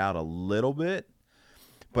evens it out a little bit,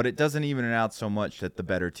 but it doesn't even it out so much that the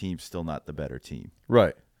better team's still not the better team.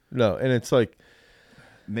 Right. No, and it's like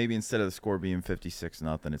maybe instead of the score being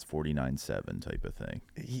 56-0, it's 49-7 type of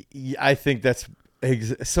thing. I think that's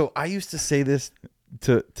so. I used to say this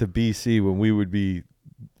to BC when we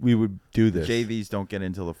would do this. JVs don't get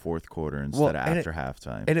until the fourth quarter instead of after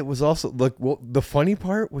halftime. And it was also like, well, the funny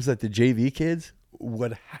part was that the JV kids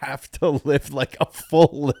would have to lift like a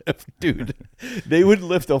full lift, dude. They would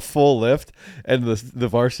lift a full lift, and the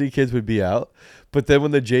varsity kids would be out. But then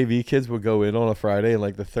when the JV kids would go in on a Friday, and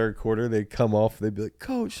like the third quarter, they'd come off. They'd be like,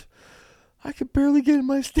 "Coach, I could barely get in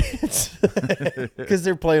my stance," because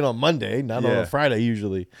they're playing on Monday, not on a Friday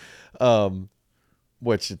usually.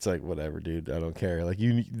 Which it's like, whatever, dude. I don't care. Like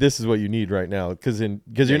this is what you need right now, because you're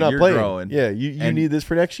not playing. Growing. Yeah, you need this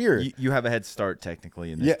for next year. You have a head start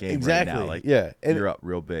technically in this game exactly. right now. Like, and you're up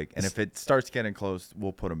real big. And if it starts getting close,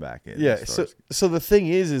 we'll put them back in. Yeah. So the thing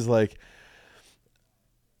is like,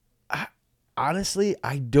 honestly,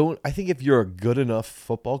 I think if you're a good enough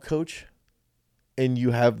football coach, and you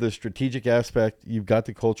have the strategic aspect, you've got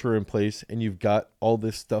the culture in place, and you've got all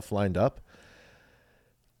this stuff lined up.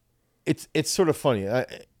 It's sort of funny.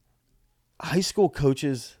 High school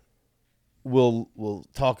coaches will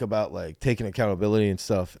talk about like taking accountability and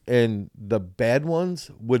stuff, and the bad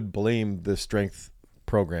ones would blame the strength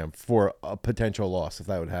program for a potential loss if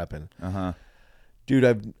that would happen.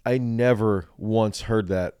 Dude, I never once heard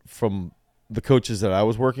that from the coaches that I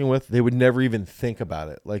was working with. They would never even think about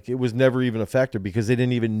it. Like, it was never even a factor, because they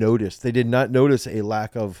didn't even notice. They did not notice a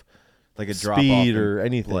lack of like a drop speed off or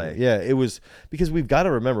anything. play. Yeah, it was because we've got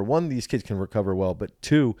to remember, one, these kids can recover well, but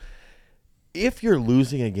two, if you're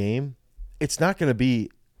losing a game, it's not going to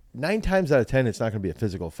be 9 times out of 10. It's not going to be a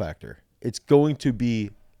physical factor. It's going to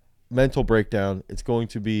be mental breakdown. It's going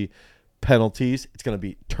to be penalties. It's going to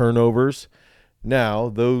be turnovers. Now,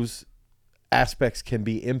 those aspects can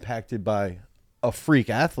be impacted by a freak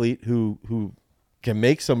athlete who can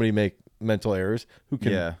make somebody make mental errors, who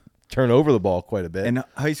can turn over the ball quite a bit. In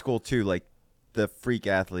high school too, like the freak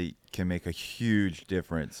athlete can make a huge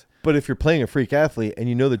difference. But if you're playing a freak athlete and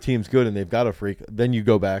you know the team's good and they've got a freak, then you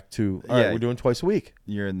go back to, all right, we're doing twice a week.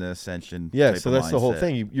 You're in the ascension. Yeah, type so of that's the whole mindset.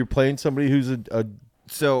 thing. You're playing somebody who's a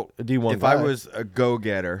D1 if guy. I was a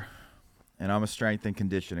go-getter and I'm a strength and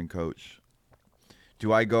conditioning coach,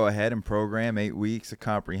 do I go ahead and program 8 weeks of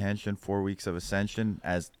comprehension, 4 weeks of ascension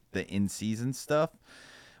as the in-season stuff?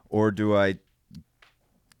 Or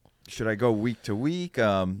should I go week to week?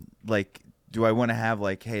 Do I want to have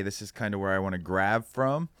like, hey, this is kind of where I want to grab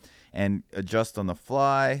from and adjust on the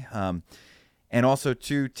fly? And also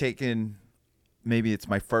too, taking, maybe it's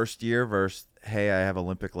my first year versus, hey, I have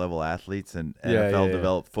Olympic level athletes and NFL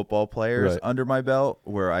developed football players under my belt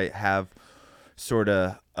where I have sort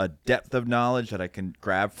of a depth of knowledge that I can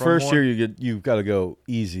grab from. First more. year, you've got to go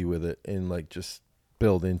easy with it and like just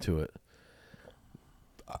build into it.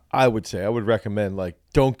 I would recommend like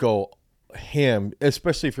don't go ham,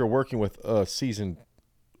 especially if you're working with a seasoned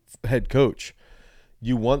head coach.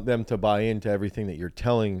 You want them to buy into everything that you're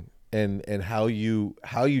telling and how you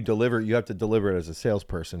deliver. You have to deliver it as a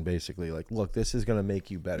salesperson, basically. Like, look, this is going to make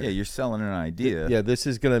you better. Yeah, you're selling an idea. Yeah, this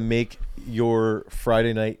is going to make your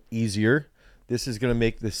Friday night easier. This is going to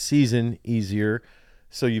make the season easier.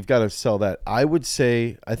 So you've got to sell that. I would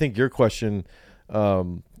say, I think your question,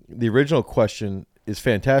 the original question is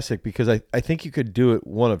fantastic because I think you could do it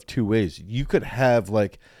one of two ways. You could have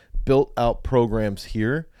like built out programs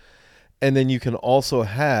here, and then you can also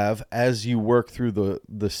have, as you work through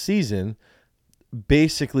the season,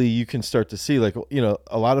 basically you can start to see like, you know,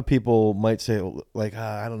 a lot of people might say like,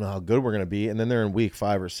 I don't know how good we're going to be. And then they're in week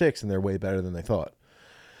 5 or 6 and they're way better than they thought.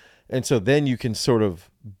 And so then you can sort of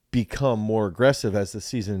become more aggressive as the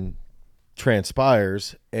season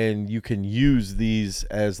transpires, and you can use these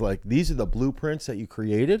as like, these are the blueprints that you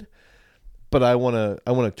created, but I want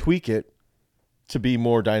to tweak it to be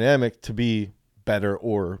more dynamic, to be better,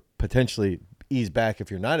 or potentially ease back if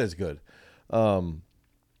you're not as good.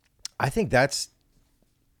 I think that's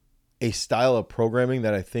a style of programming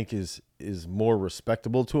that I think is more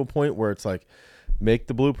respectable to a point where it's like, make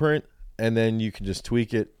the blueprint and then you can just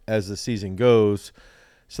tweak it as the season goes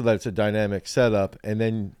so that it's a dynamic setup. And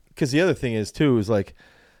then, because the other thing is too, is like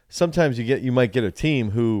sometimes you might get a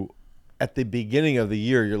team who at the beginning of the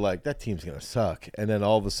year, you're like, that team's going to suck. And then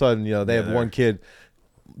all of a sudden, you know, they have one kid,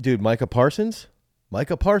 dude, Micah Parsons,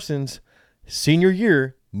 senior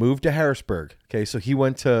year, moved to Harrisburg. Okay. So he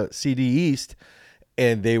went to CD East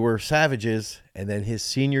and they were savages. And then his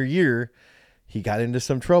senior year, he got into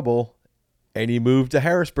some trouble and he moved to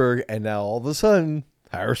Harrisburg. And now all of a sudden,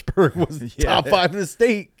 Harrisburg was top 5 in the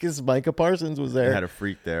state because Micah Parsons was there. They had a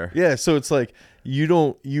freak there. Yeah. So it's like, you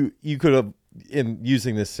could have, in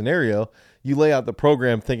using this scenario, you lay out the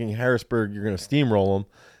program thinking Harrisburg, you're going to steamroll them.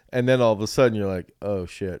 And then all of a sudden you're like, oh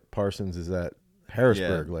shit, Parsons is at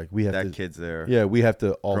Harrisburg. Yeah, like we have that kid's there. Yeah. We have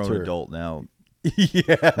to alter. Grown adult now.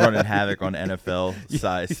 Yeah. Running havoc on NFL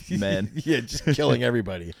size men. Yeah. Just killing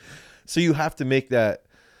everybody. So you have to make that.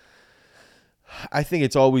 I think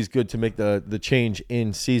it's always good to make the change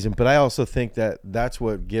in season, but I also think that that's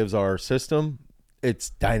what gives our system. It's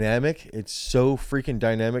dynamic. It's so freaking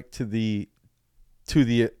dynamic to the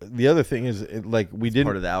other thing is like we didn't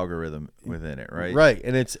part of the algorithm within it, right? Right.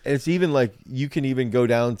 And it's even like you can even go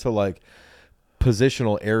down to like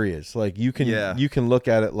positional areas. Like you can look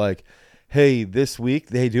at it like, hey, this week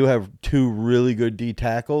they do have 2 really good D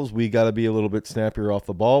tackles. We got to be a little bit snappier off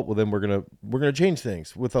the ball. Well, then we're going to change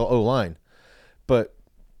things with the O-line. But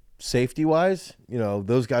safety wise, you know,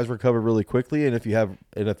 those guys recover really quickly. And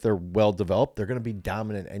if they're well developed, they're going to be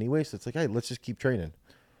dominant anyway. So it's like, hey, let's just keep training.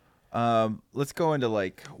 Let's go into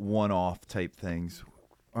like one-off type things.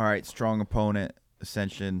 All right, strong opponent,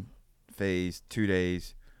 ascension phase, 2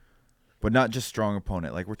 days, but not just strong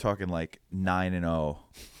opponent. Like we're talking like 9-0.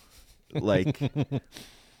 Like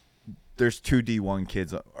there's 2 D1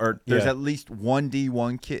 kids, or there's at least 1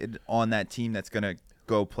 D1 kid on that team that's gonna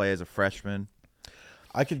go play as a freshman.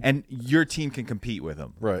 And your team can compete with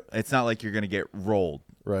them. Right. It's not like you're gonna get rolled.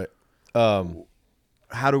 Right. What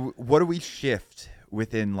do we shift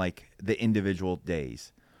within like the individual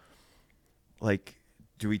days? Like,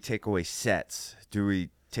 do we take away sets? Do we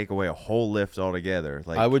take away a whole lift altogether.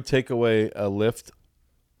 Like I would take away a lift.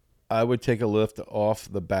 I would take a lift off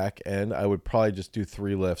the back end. I would probably just do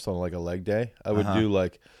 3 lifts on like a leg day. I would do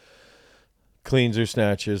like cleans or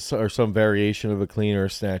snatches or some variation of a clean or a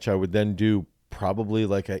snatch. I would then do probably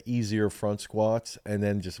like a easier front squats and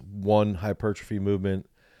then just one hypertrophy movement,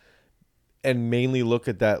 and mainly look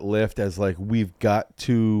at that lift as like we've got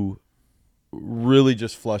to really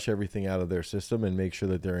just flush everything out of their system and make sure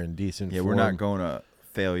that they're in decent form. we're not going to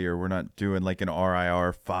failure. We're not doing like an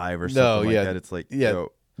RIR 5 or something like that. It's like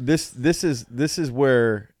This is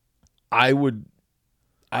where I would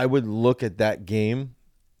look at that game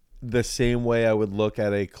the same way I would look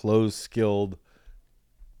at a closed skilled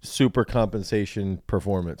super compensation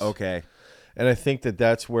performance. Okay. And I think that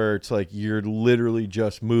that's where it's like you're literally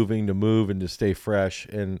just moving to move and to stay fresh,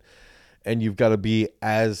 and you've got to be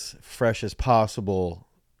as fresh as possible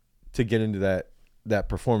to get into that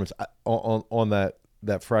performance on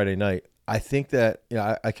that Friday night. I think that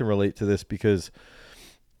I can relate to this because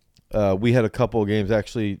we had a couple of games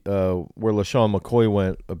actually where LaShawn McCoy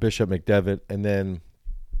went, Bishop McDevitt, and then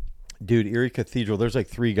dude, Erie Cathedral. There's like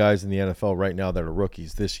 3 guys in the NFL right now that are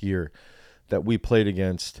rookies this year that we played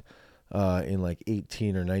against in like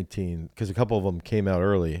 18 or 19, because a couple of them came out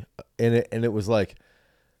early, and it was like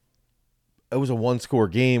it was a 1-score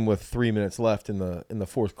game with 3 minutes left in the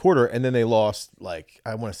fourth quarter, and then they lost, like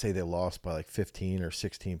I want to say they lost by like 15 or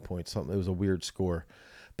 16 points, something. It was a weird score,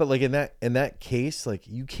 but like in that case, like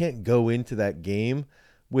you can't go into that game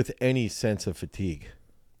with any sense of fatigue,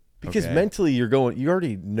 because mentally you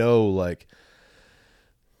already know, like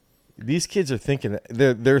these kids are thinking,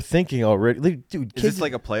 they're thinking already. Like, dude, is this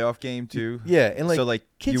like a playoff game too? Yeah, and like so like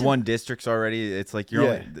you won districts already. It's like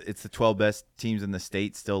it's the 12 best teams in the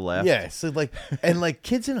state still left. Yeah, so like and like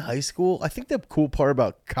kids in high school. I think the cool part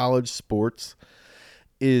about college sports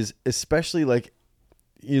is, especially like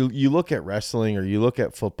you look at wrestling or you look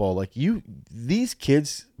at football, like these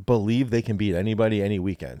kids believe they can beat anybody any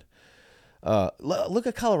weekend. Look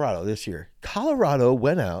at Colorado this year. Colorado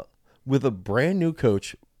went out with a brand new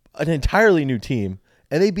coach, an entirely new team,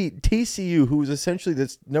 and they beat TCU, who was essentially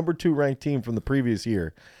this number 2 ranked team from the previous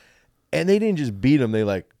year. And they didn't just beat them, they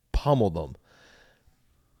like pummeled them.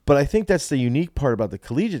 But I think that's the unique part about the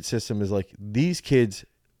collegiate system, is like these kids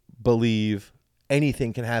believe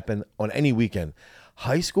anything can happen on any weekend.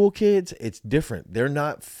 High school kids, it's different. They're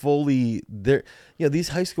not fully there. These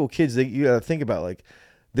high school kids, you got to think about, like,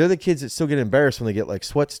 they're the kids that still get embarrassed when they get like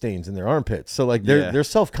sweat stains in their armpits. So like they're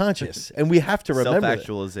self-conscious, and we have to remember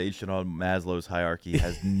self-actualization on Maslow's hierarchy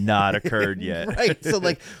has not occurred yet. Right. So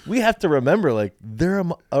like we have to remember, like they're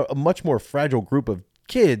a much more fragile group of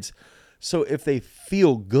kids. So if they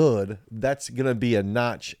feel good, that's going to be a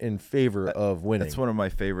notch in favor of winning. That's one of my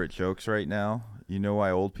favorite jokes right now. You know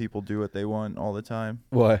why old people do what they want all the time?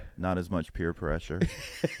 Why? Not as much peer pressure.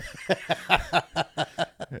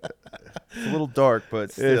 It's a little dark,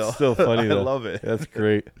 but still. It's still funny, though. I love it. That's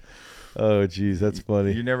great. Oh, geez, that's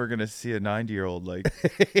funny. You're never going to see a 90-year-old like,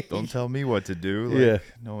 don't tell me what to do. Like,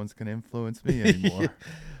 no one's going to influence me anymore.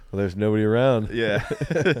 Well, there's nobody around. Yeah.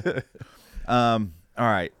 All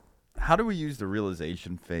right. How do we use the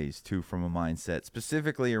realization phase, too, from a mindset,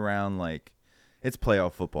 specifically around, like, it's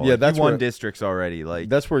playoff football? Yeah, like, that's you won districts already. Like,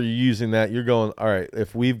 that's where you're using that. You're going, all right,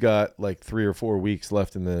 if we've got like 3 or 4 weeks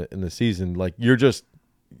left in the season, like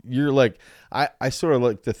you're like, I sort of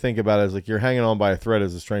like to think about it as like you're hanging on by a thread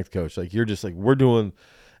as a strength coach. Like you're just like, we're doing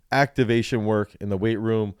activation work in the weight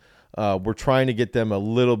room. We're trying to get them a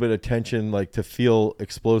little bit of tension, like to feel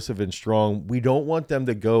explosive and strong. We don't want them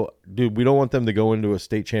to go into a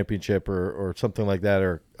state championship or something like that,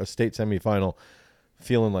 or a state semifinal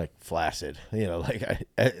feeling like flaccid,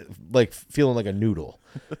 like feeling like a noodle,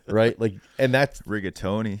 right? Like, and that's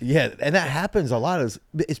rigatoni. Yeah, and that happens a lot.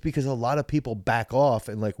 It's because a lot of people back off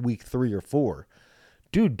in like week 3 or 4.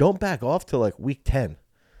 Dude, don't back off till like week 10.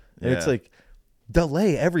 And it's like,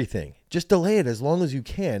 delay everything. Just delay it as long as you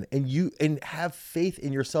can, and have faith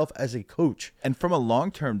in yourself as a coach. And from a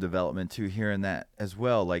long-term development too, hearing that as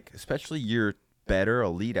well, like especially your better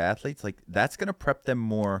elite athletes, like that's going to prep them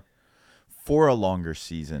more for a longer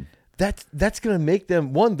season. That's going to make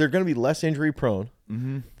them, one, they're going to be less injury prone.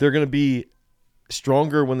 Mm-hmm. They're going to be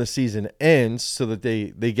stronger when the season ends, so that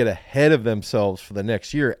they get ahead of themselves for the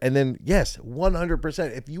next year. And then, yes,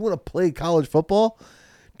 100%. If you want to play college football,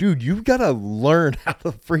 dude, you've got to learn how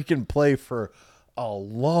to freaking play for a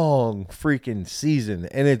long freaking season.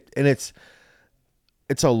 And it's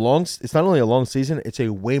not only a long season, it's a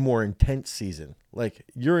way more intense season. Like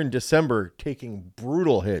you're in December taking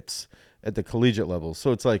brutal hits at the collegiate level.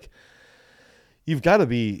 So it's like you've got to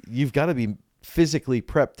be physically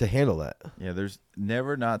prepped to handle that. Yeah, there's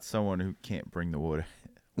never not someone who can't bring the wood.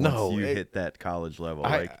 No, Once you hit that college level,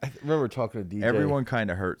 I remember talking to DJ. everyone kind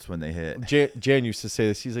of hurts when they hit. Jan used to say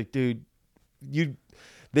this. He's like, dude,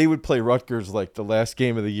 they would play Rutgers like the last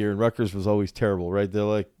game of the year, and Rutgers was always terrible, right? They're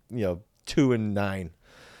like, 2-9.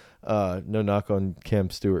 No knock on Cam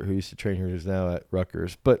Stewart, who used to train here, who's now at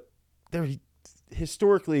Rutgers, but they're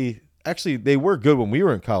historically, actually, they were good when we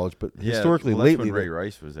were in college, but historically, well, that's lately, when Ray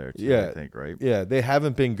Rice was there too. I think, right? Yeah, they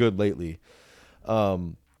haven't been good lately.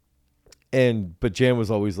 But Jan was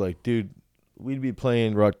always like, dude, we'd be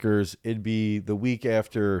playing Rutgers. It'd be the week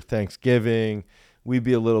after Thanksgiving. We'd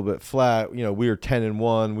be a little bit flat. We were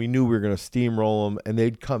 10-1. We knew we were going to steamroll them, and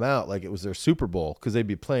they'd come out like it was their Super Bowl because they'd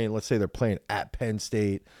be playing. Let's say they're playing at Penn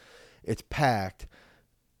State. It's packed,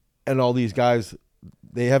 and all these guys,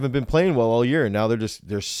 they haven't been playing well all year, and now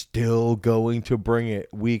they're still going to bring it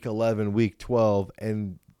week 11, week 12,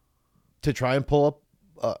 and to try and pull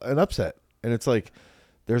up an upset. And it's like,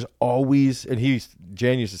 there's always, and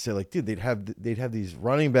Jan used to say, like, dude, they'd have these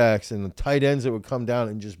running backs and the tight ends that would come down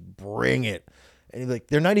and just bring it. And like,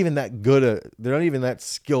 they're not even that they're not even that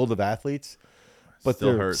skilled of athletes, but Still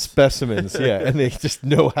they're hurts. specimens, yeah, and they just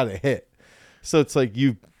know how to hit. So it's like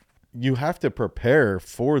you have to prepare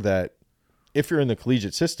for that if you're in the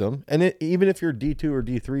collegiate system, and even if you're D2 or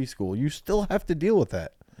D3 school, you still have to deal with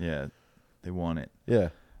that. Yeah, they want it. Yeah.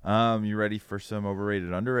 You ready for some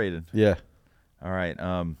overrated, underrated? Yeah. All right.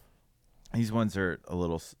 These ones are a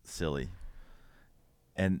little silly,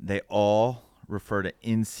 and they all refer to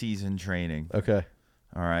in-season training. Okay.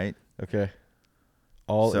 All right. Okay.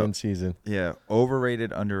 All So- in season. Yeah,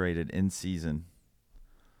 overrated, underrated, in-season.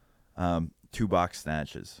 2 box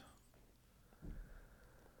snatches.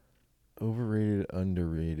 Overrated,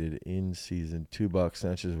 underrated, in season. 2 box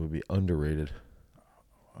snatches would be underrated.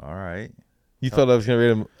 All right. You thought I was going to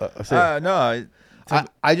rate them? No.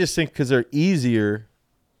 I just think because they're easier,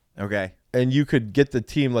 Okay. and you could get the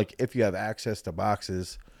team, like if you have access to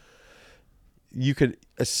boxes, you could,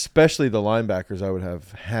 especially the linebackers, I would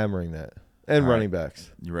have hammering that, and All running right.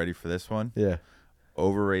 backs. You ready for this one? Yeah.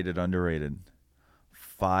 Overrated, underrated.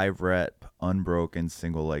 5-rep unbroken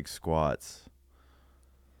single leg squats.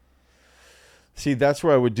 See, that's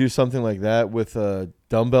where I would do something like that with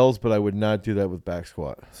dumbbells, but I would not do that with back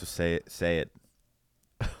squat. So say it. Say it.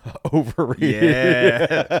 Overrated.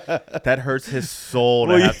 Yeah. That hurts his soul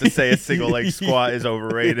to Well, have to say a single leg squat is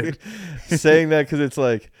overrated. Saying that because it's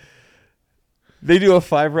like they do a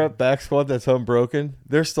 5-rep back squat that's unbroken.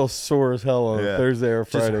 They're still sore as hell on Yeah. Thursday or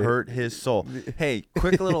Just Friday. hurt his soul. Hey,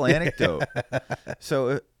 quick little anecdote.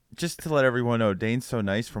 So just to let everyone know, Dane's so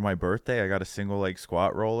nice. For my birthday, I got a single leg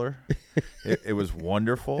squat roller. It was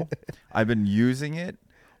wonderful. I've been using it.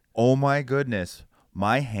 Oh my goodness.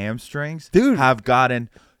 My hamstrings Dude. have gotten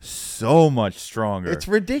so much stronger. It's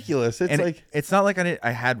ridiculous. It's and like it's not like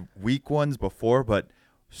I had weak ones before, but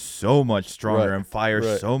so much stronger Right, and fire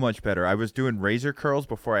right. so much better. I was doing razor curls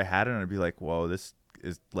before I had it, and I'd be like, whoa, this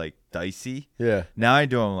is like dicey. yeah, Now I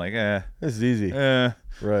do them like, this is easy.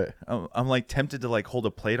 Right. I'm like tempted to like hold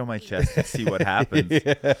a plate on my chest and see what happens.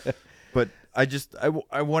 Yeah. But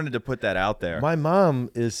I wanted to put that out there. My mom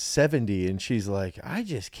is 70 and she's like, I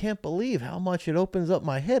just can't believe how much it opens up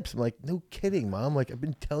my hips. I'm like, no kidding, Mom. Like, I've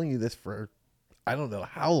been telling you this for I don't know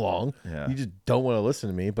how long. Yeah. You just don't want to listen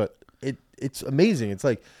to me, but it's amazing. It's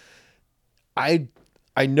like I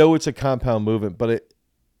know it's a compound movement, but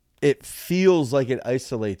it feels like it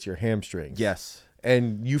isolates your hamstrings. Yes.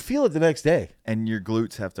 And you feel it the next day. And your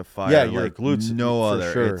glutes have to fire. Yeah, your like glutes no for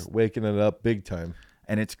other. sure. It's- Waking it up big time.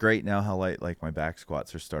 and it's great now how like my back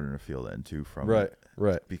squats are starting to feel then too from Right, it,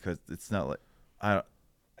 right. because it's not like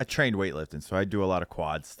I trained weightlifting, so I do a lot of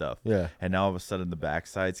quad stuff. Yeah. And now all of a sudden the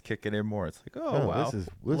backside's kicking in more. It's like, oh, wow, this is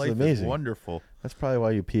life amazing. wonderful. That's probably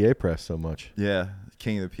why you PA press so much. Yeah,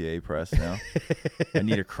 king of the PA press now. I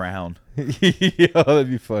need a crown. Yeah, that'd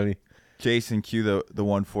be funny. Jason, cue the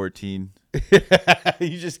 114.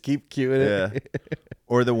 You just keep queuing it. Yeah.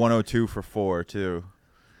 Or the 102 for 4 too.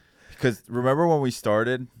 Because remember when we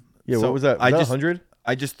started? Yeah, So what was that? Was I that just 100?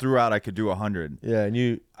 I just threw out I could do 100. Yeah,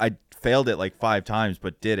 and I failed it like 5 times,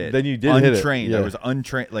 but did it. Then you did hit it, untrained. yeah. I was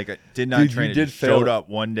untrained. Like I did not Dude, you train. It did just fail showed it. up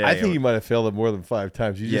one day. I think you might have failed it more than 5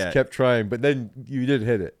 times. You Yeah. just kept trying, but then you did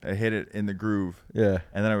hit it. I hit it in the groove, Yeah.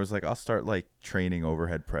 and then I was like, I'll start like training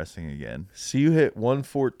overhead pressing again. So you hit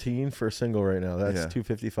 114 for a single right now. That's Yeah.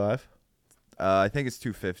 255. I think it's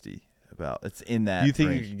 250. About it's in that. You think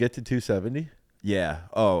range. you could get to 270? Yeah.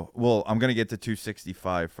 Oh, well, I'm going to get to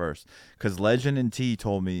 265 first because Legend and T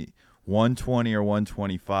told me 120 or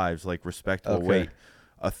 125 is like respectable Okay. weight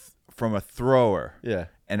from a thrower. Yeah.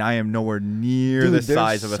 and I am nowhere near Dude, the they're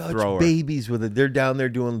size of a such thrower. babies with it. They're down there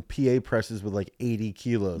doing PA presses with like 80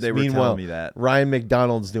 kilos. They were Meanwhile, telling me that. Ryan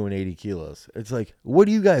McDonald's doing 80 kilos. It's like, what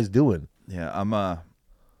are you guys doing? Yeah,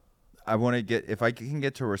 I want to get, if I can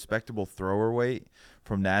get to a respectable thrower weight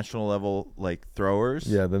from national level like throwers.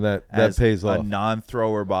 Yeah, then that as pays a off.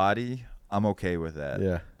 non-thrower body, I'm okay with that.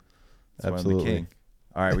 Yeah, That's why absolutely. I'm the king.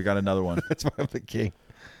 All right, we got another one. That's why I'm the king.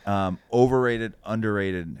 Overrated,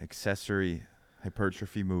 underrated accessory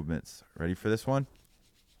hypertrophy movements. Ready for this one?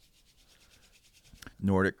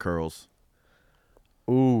 Nordic curls.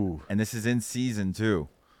 Ooh, And this is in season too.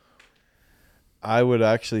 I would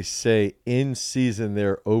actually say in season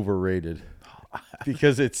they're overrated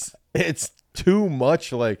because it's too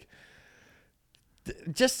much. Like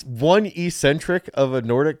just one eccentric of a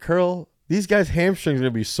Nordic curl, these guys' hamstrings are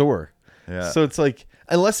gonna be sore. Yeah. So it's like,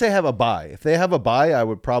 unless they have a bye. If they have a bye, I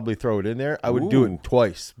would probably throw it in there. I would do Ooh. it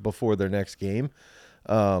twice before their next game.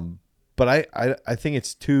 But I think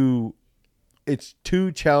it's too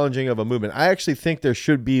challenging of a movement. I actually think there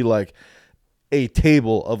should be like a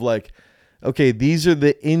table of like, okay, these are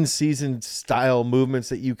the in-season style movements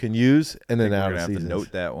that you can use, and then We're out gonna of have to season.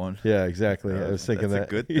 note that one. Yeah, exactly. I was thinking That's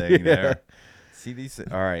that. a good thing there. See these?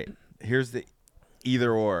 All right. Here's the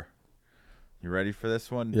either or. You ready for this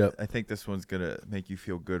one? Yep. I think this one's gonna make you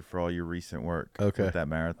feel good for all your recent work. Okay. With that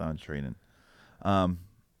marathon training. I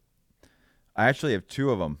actually have two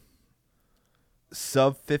of them.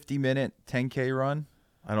 Sub 50-minute 10K run.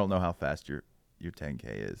 I don't know how fast your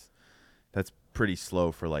 10K is. That's pretty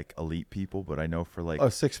slow for like elite people, but I know for like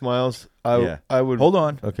 6 miles. Yeah. I would hold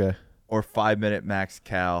on. Okay. Or 5-minute max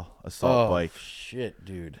cal assault bike. Shit,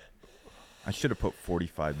 dude. I should have put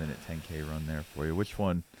 45-minute 10K run there for you. Which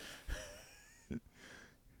one?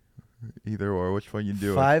 Either or. Which one you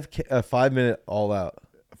doing? 5 minute all out.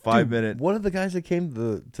 5 Dude, minute. One of the guys that came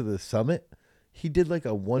to the summit, he did like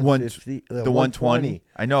a 150, The 120.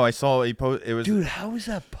 I know. I saw he post. It was Dude, how is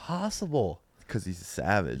that possible? because he's a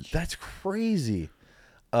savage. That's crazy.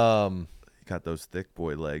 He got those thick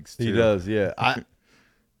boy legs too. He does, yeah.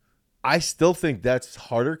 I still think that's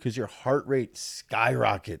harder because your heart rate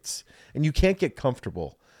skyrockets and you can't get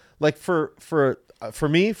comfortable. Like for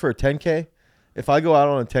me, for a 10K, if I go out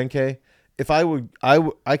on a 10K,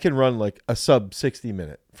 I can run like a sub 60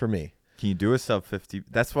 minute for me. Can you do a sub 50?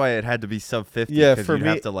 That's why it had to be sub 50. Yeah, 'cause for you'd me,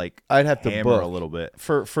 have to like I'd have to hammer book. a little bit.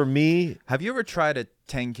 For me, Have you ever tried a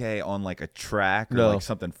 10K on like a track or No. like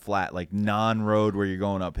something flat, like non-road where you're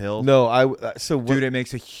going uphill? no, Dude, it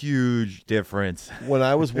makes a huge difference. when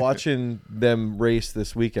I was watching them race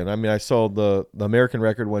this weekend, I mean, I saw the American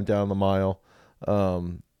record went down the mile.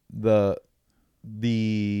 The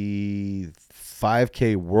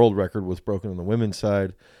 5K world record was broken on the women's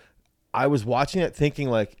side. I was watching it thinking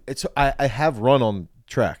like I have run on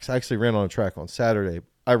tracks. I actually ran on a track on Saturday.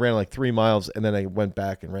 I ran like 3 miles and then I went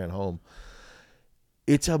back and ran home.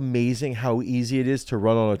 It's amazing how easy it is to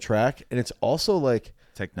run on a track. And it's also like,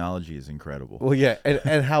 Technology is incredible. well, yeah,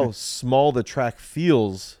 and how small the track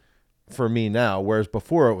feels for me now. Whereas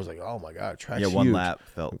before it was like, oh my God, track's Yeah, one huge. lap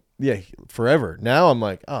felt. Yeah, forever. Now I'm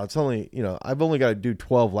like, oh, it's only, I've only got to do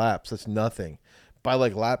 12 laps. That's nothing. By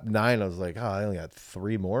like lap 9, I was like, oh, I only got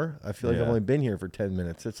 3 more. I feel like I've Yeah. only been here for 10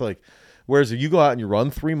 minutes. It's like, whereas if you go out and you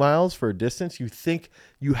run 3 miles for a distance, you think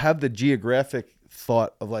you have the geographic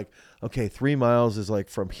thought of like, okay, 3 miles is like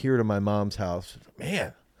from here to my mom's house.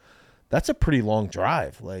 Man, that's a pretty long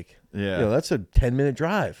drive. Like, Yeah. that's a 10-minute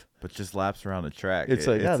drive. But just laps around the track. It's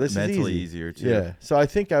like, yeah, this mentally is easy. easier too. Yeah. So I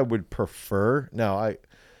think I would prefer,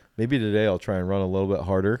 maybe today I'll try and run a little bit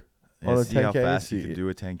harder on a See 10K. how fast see- you can do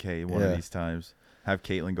a 10K one Yeah. of these times. Have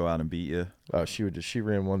Caitlin go out and beat you. Oh, she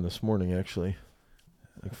ran one this morning actually,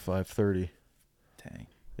 like 5:30. Dang.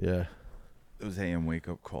 Yeah. Those AM wake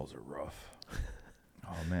up calls are rough.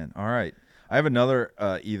 Oh man. All right. I have another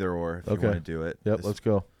either or if Okay. you want to do it. Yep. This Let's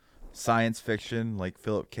go. science fiction like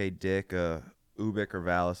Philip K. Dick, Ubik or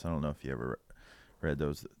Valis. I don't know if you ever read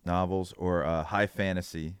those novels, or high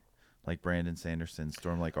fantasy like Brandon Sanderson,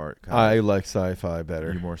 Stormlight Art. I like sci-fi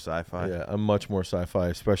better. You more sci-fi. Yeah, I'm much more sci-fi,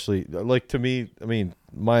 especially like to me. I mean,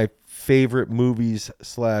 my favorite movies /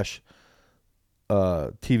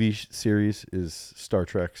 TV series is Star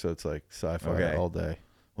Trek, so it's like sci-fi Okay. all day.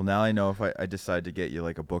 Well, now I know if I decide to get you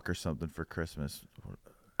like a book or something for Christmas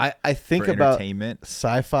I think for about entertainment.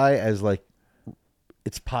 sci-fi as like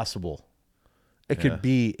it's possible. It Yeah.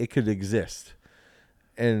 it could exist,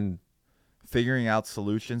 and Figuring out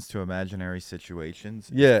solutions to imaginary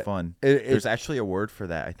situations Yeah, is fun. it- There's actually a word for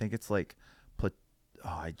that. I think it's like,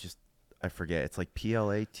 I forget. It's like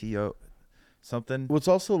PLATO something. well, it's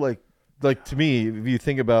also like like to me, if you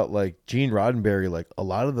think about like Gene Roddenberry, like a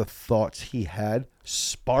lot of the thoughts he had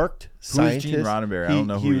sparked scientists. Who's Gene Roddenberry? I don't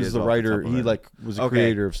know who he he was is the off the writer. top of He it. like was a Okay.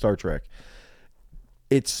 creator of Star Trek.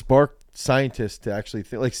 It sparked scientists to actually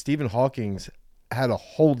think. Like Stephen Hawking's had a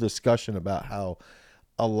whole discussion about how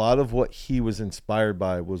a lot of what he was inspired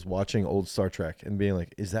by was watching old Star Trek and being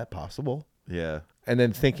like, "Is that possible?" Yeah. And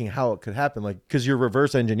then thinking how it could happen, like because you're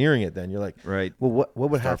reverse engineering it. Then you're like, Right. well, what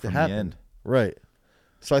would Start have to from the happen? end. Right.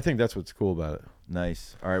 So I think that's what's cool about it.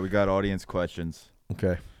 Nice. All right, we got audience questions.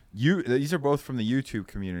 Okay. These are both from the YouTube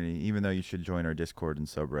community, even though you should join our Discord and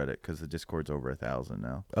subreddit because the Discord's over 1,000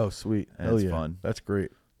 now, Oh, sweet. And Hell it's yeah. fun. That's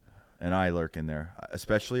great. and I lurk in there,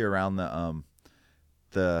 especially around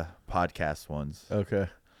the podcast ones. Okay.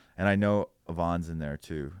 And I know Yvonne's in there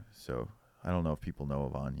too, so I don't know if people know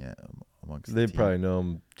Yvonne yet amongst the They team. probably know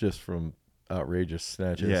him just from outrageous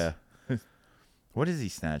snatches. Yeah. What is he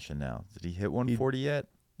snatching now? Did he hit 140 yet?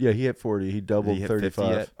 Yeah, he hit 40. He Did doubled he hit 50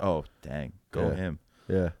 35. yet? Oh, dang. Go Yeah. him.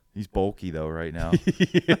 Yeah. He's bulky though right now.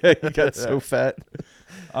 Yeah, he got so fat.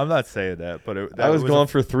 I'm not saying that, but I was gone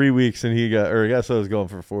for 3 weeks and he got, or I guess I was going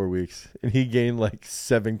for 4 weeks and he gained like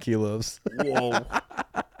 7 kilos. Whoa.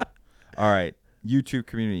 All right. YouTube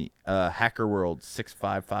community, Hacker World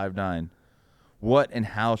 6559. What and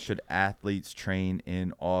how should athletes train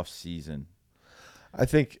in off season?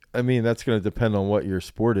 I mean, that's going to depend on what your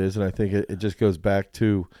sport is. And I think it just goes back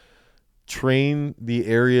to train the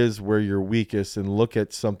areas where you're weakest and look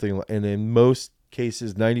at something. And in most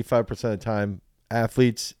cases, 95% of the time,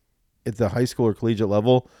 athletes at the high school or collegiate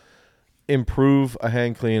level improve a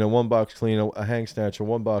hang clean, a one box clean, a hang snatch, a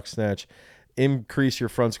one box snatch, increase your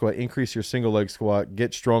front squat, increase your single leg squat,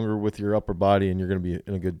 get stronger with your upper body, and you're going to be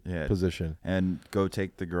in a good position. And go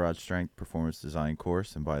take the Garage Strength Performance Design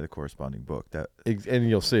course and buy the corresponding book. And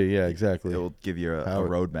you'll see, yeah, exactly. It'll give you a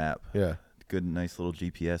roadmap. Yeah. Good, nice little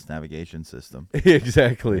GPS navigation system.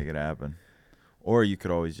 Exactly. Make it happen. Or you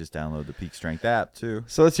could always just download the Peak Strength app too.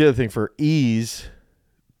 So that's the other thing for ease.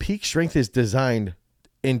 Peak Strength is designed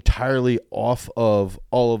entirely off of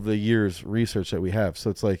all of the years research that we have. So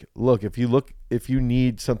it's like, if you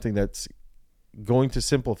need something that's going to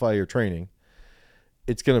simplify your training,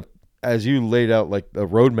 it's going to, as you laid out like a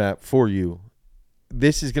roadmap for you,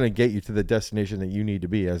 this is going to get you to the destination that you need to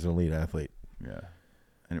be as an elite athlete. Yeah.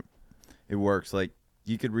 And it works. Like,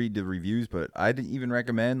 you could read the reviews, but I'd even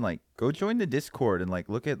recommend like go join the Discord and like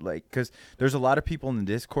look at like, because there's a lot of people in the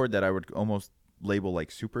Discord that I would almost label like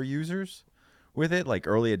super users with it, like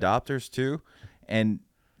early adopters too. And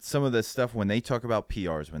some of the stuff when they talk about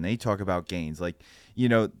PRs, when they talk about gains, like, you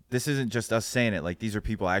know, this isn't just us saying it. Like, these are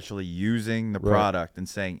people actually using the product and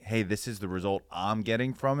saying, hey, this is the result I'm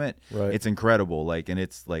getting from it. Right. It's incredible. Like, and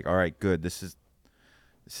it's like, all right, good. This is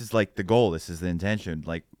like the goal. This is the intention.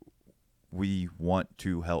 Like, we want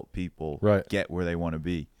to help people get where they want to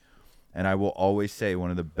be. And I will always say one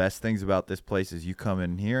of the best things about this place is you come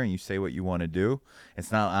in here and you say what you want to do. It's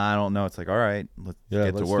not, I don't know. It's like, all right, let's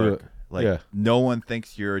get to work. Like, no one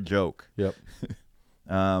thinks you're a joke. Yep.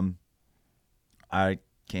 I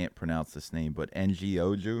can't pronounce this name, but NG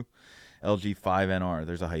LG5NR.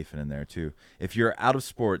 There's a hyphen in there too. If you're out of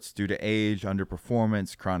sports due to age,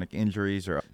 underperformance, chronic injuries, or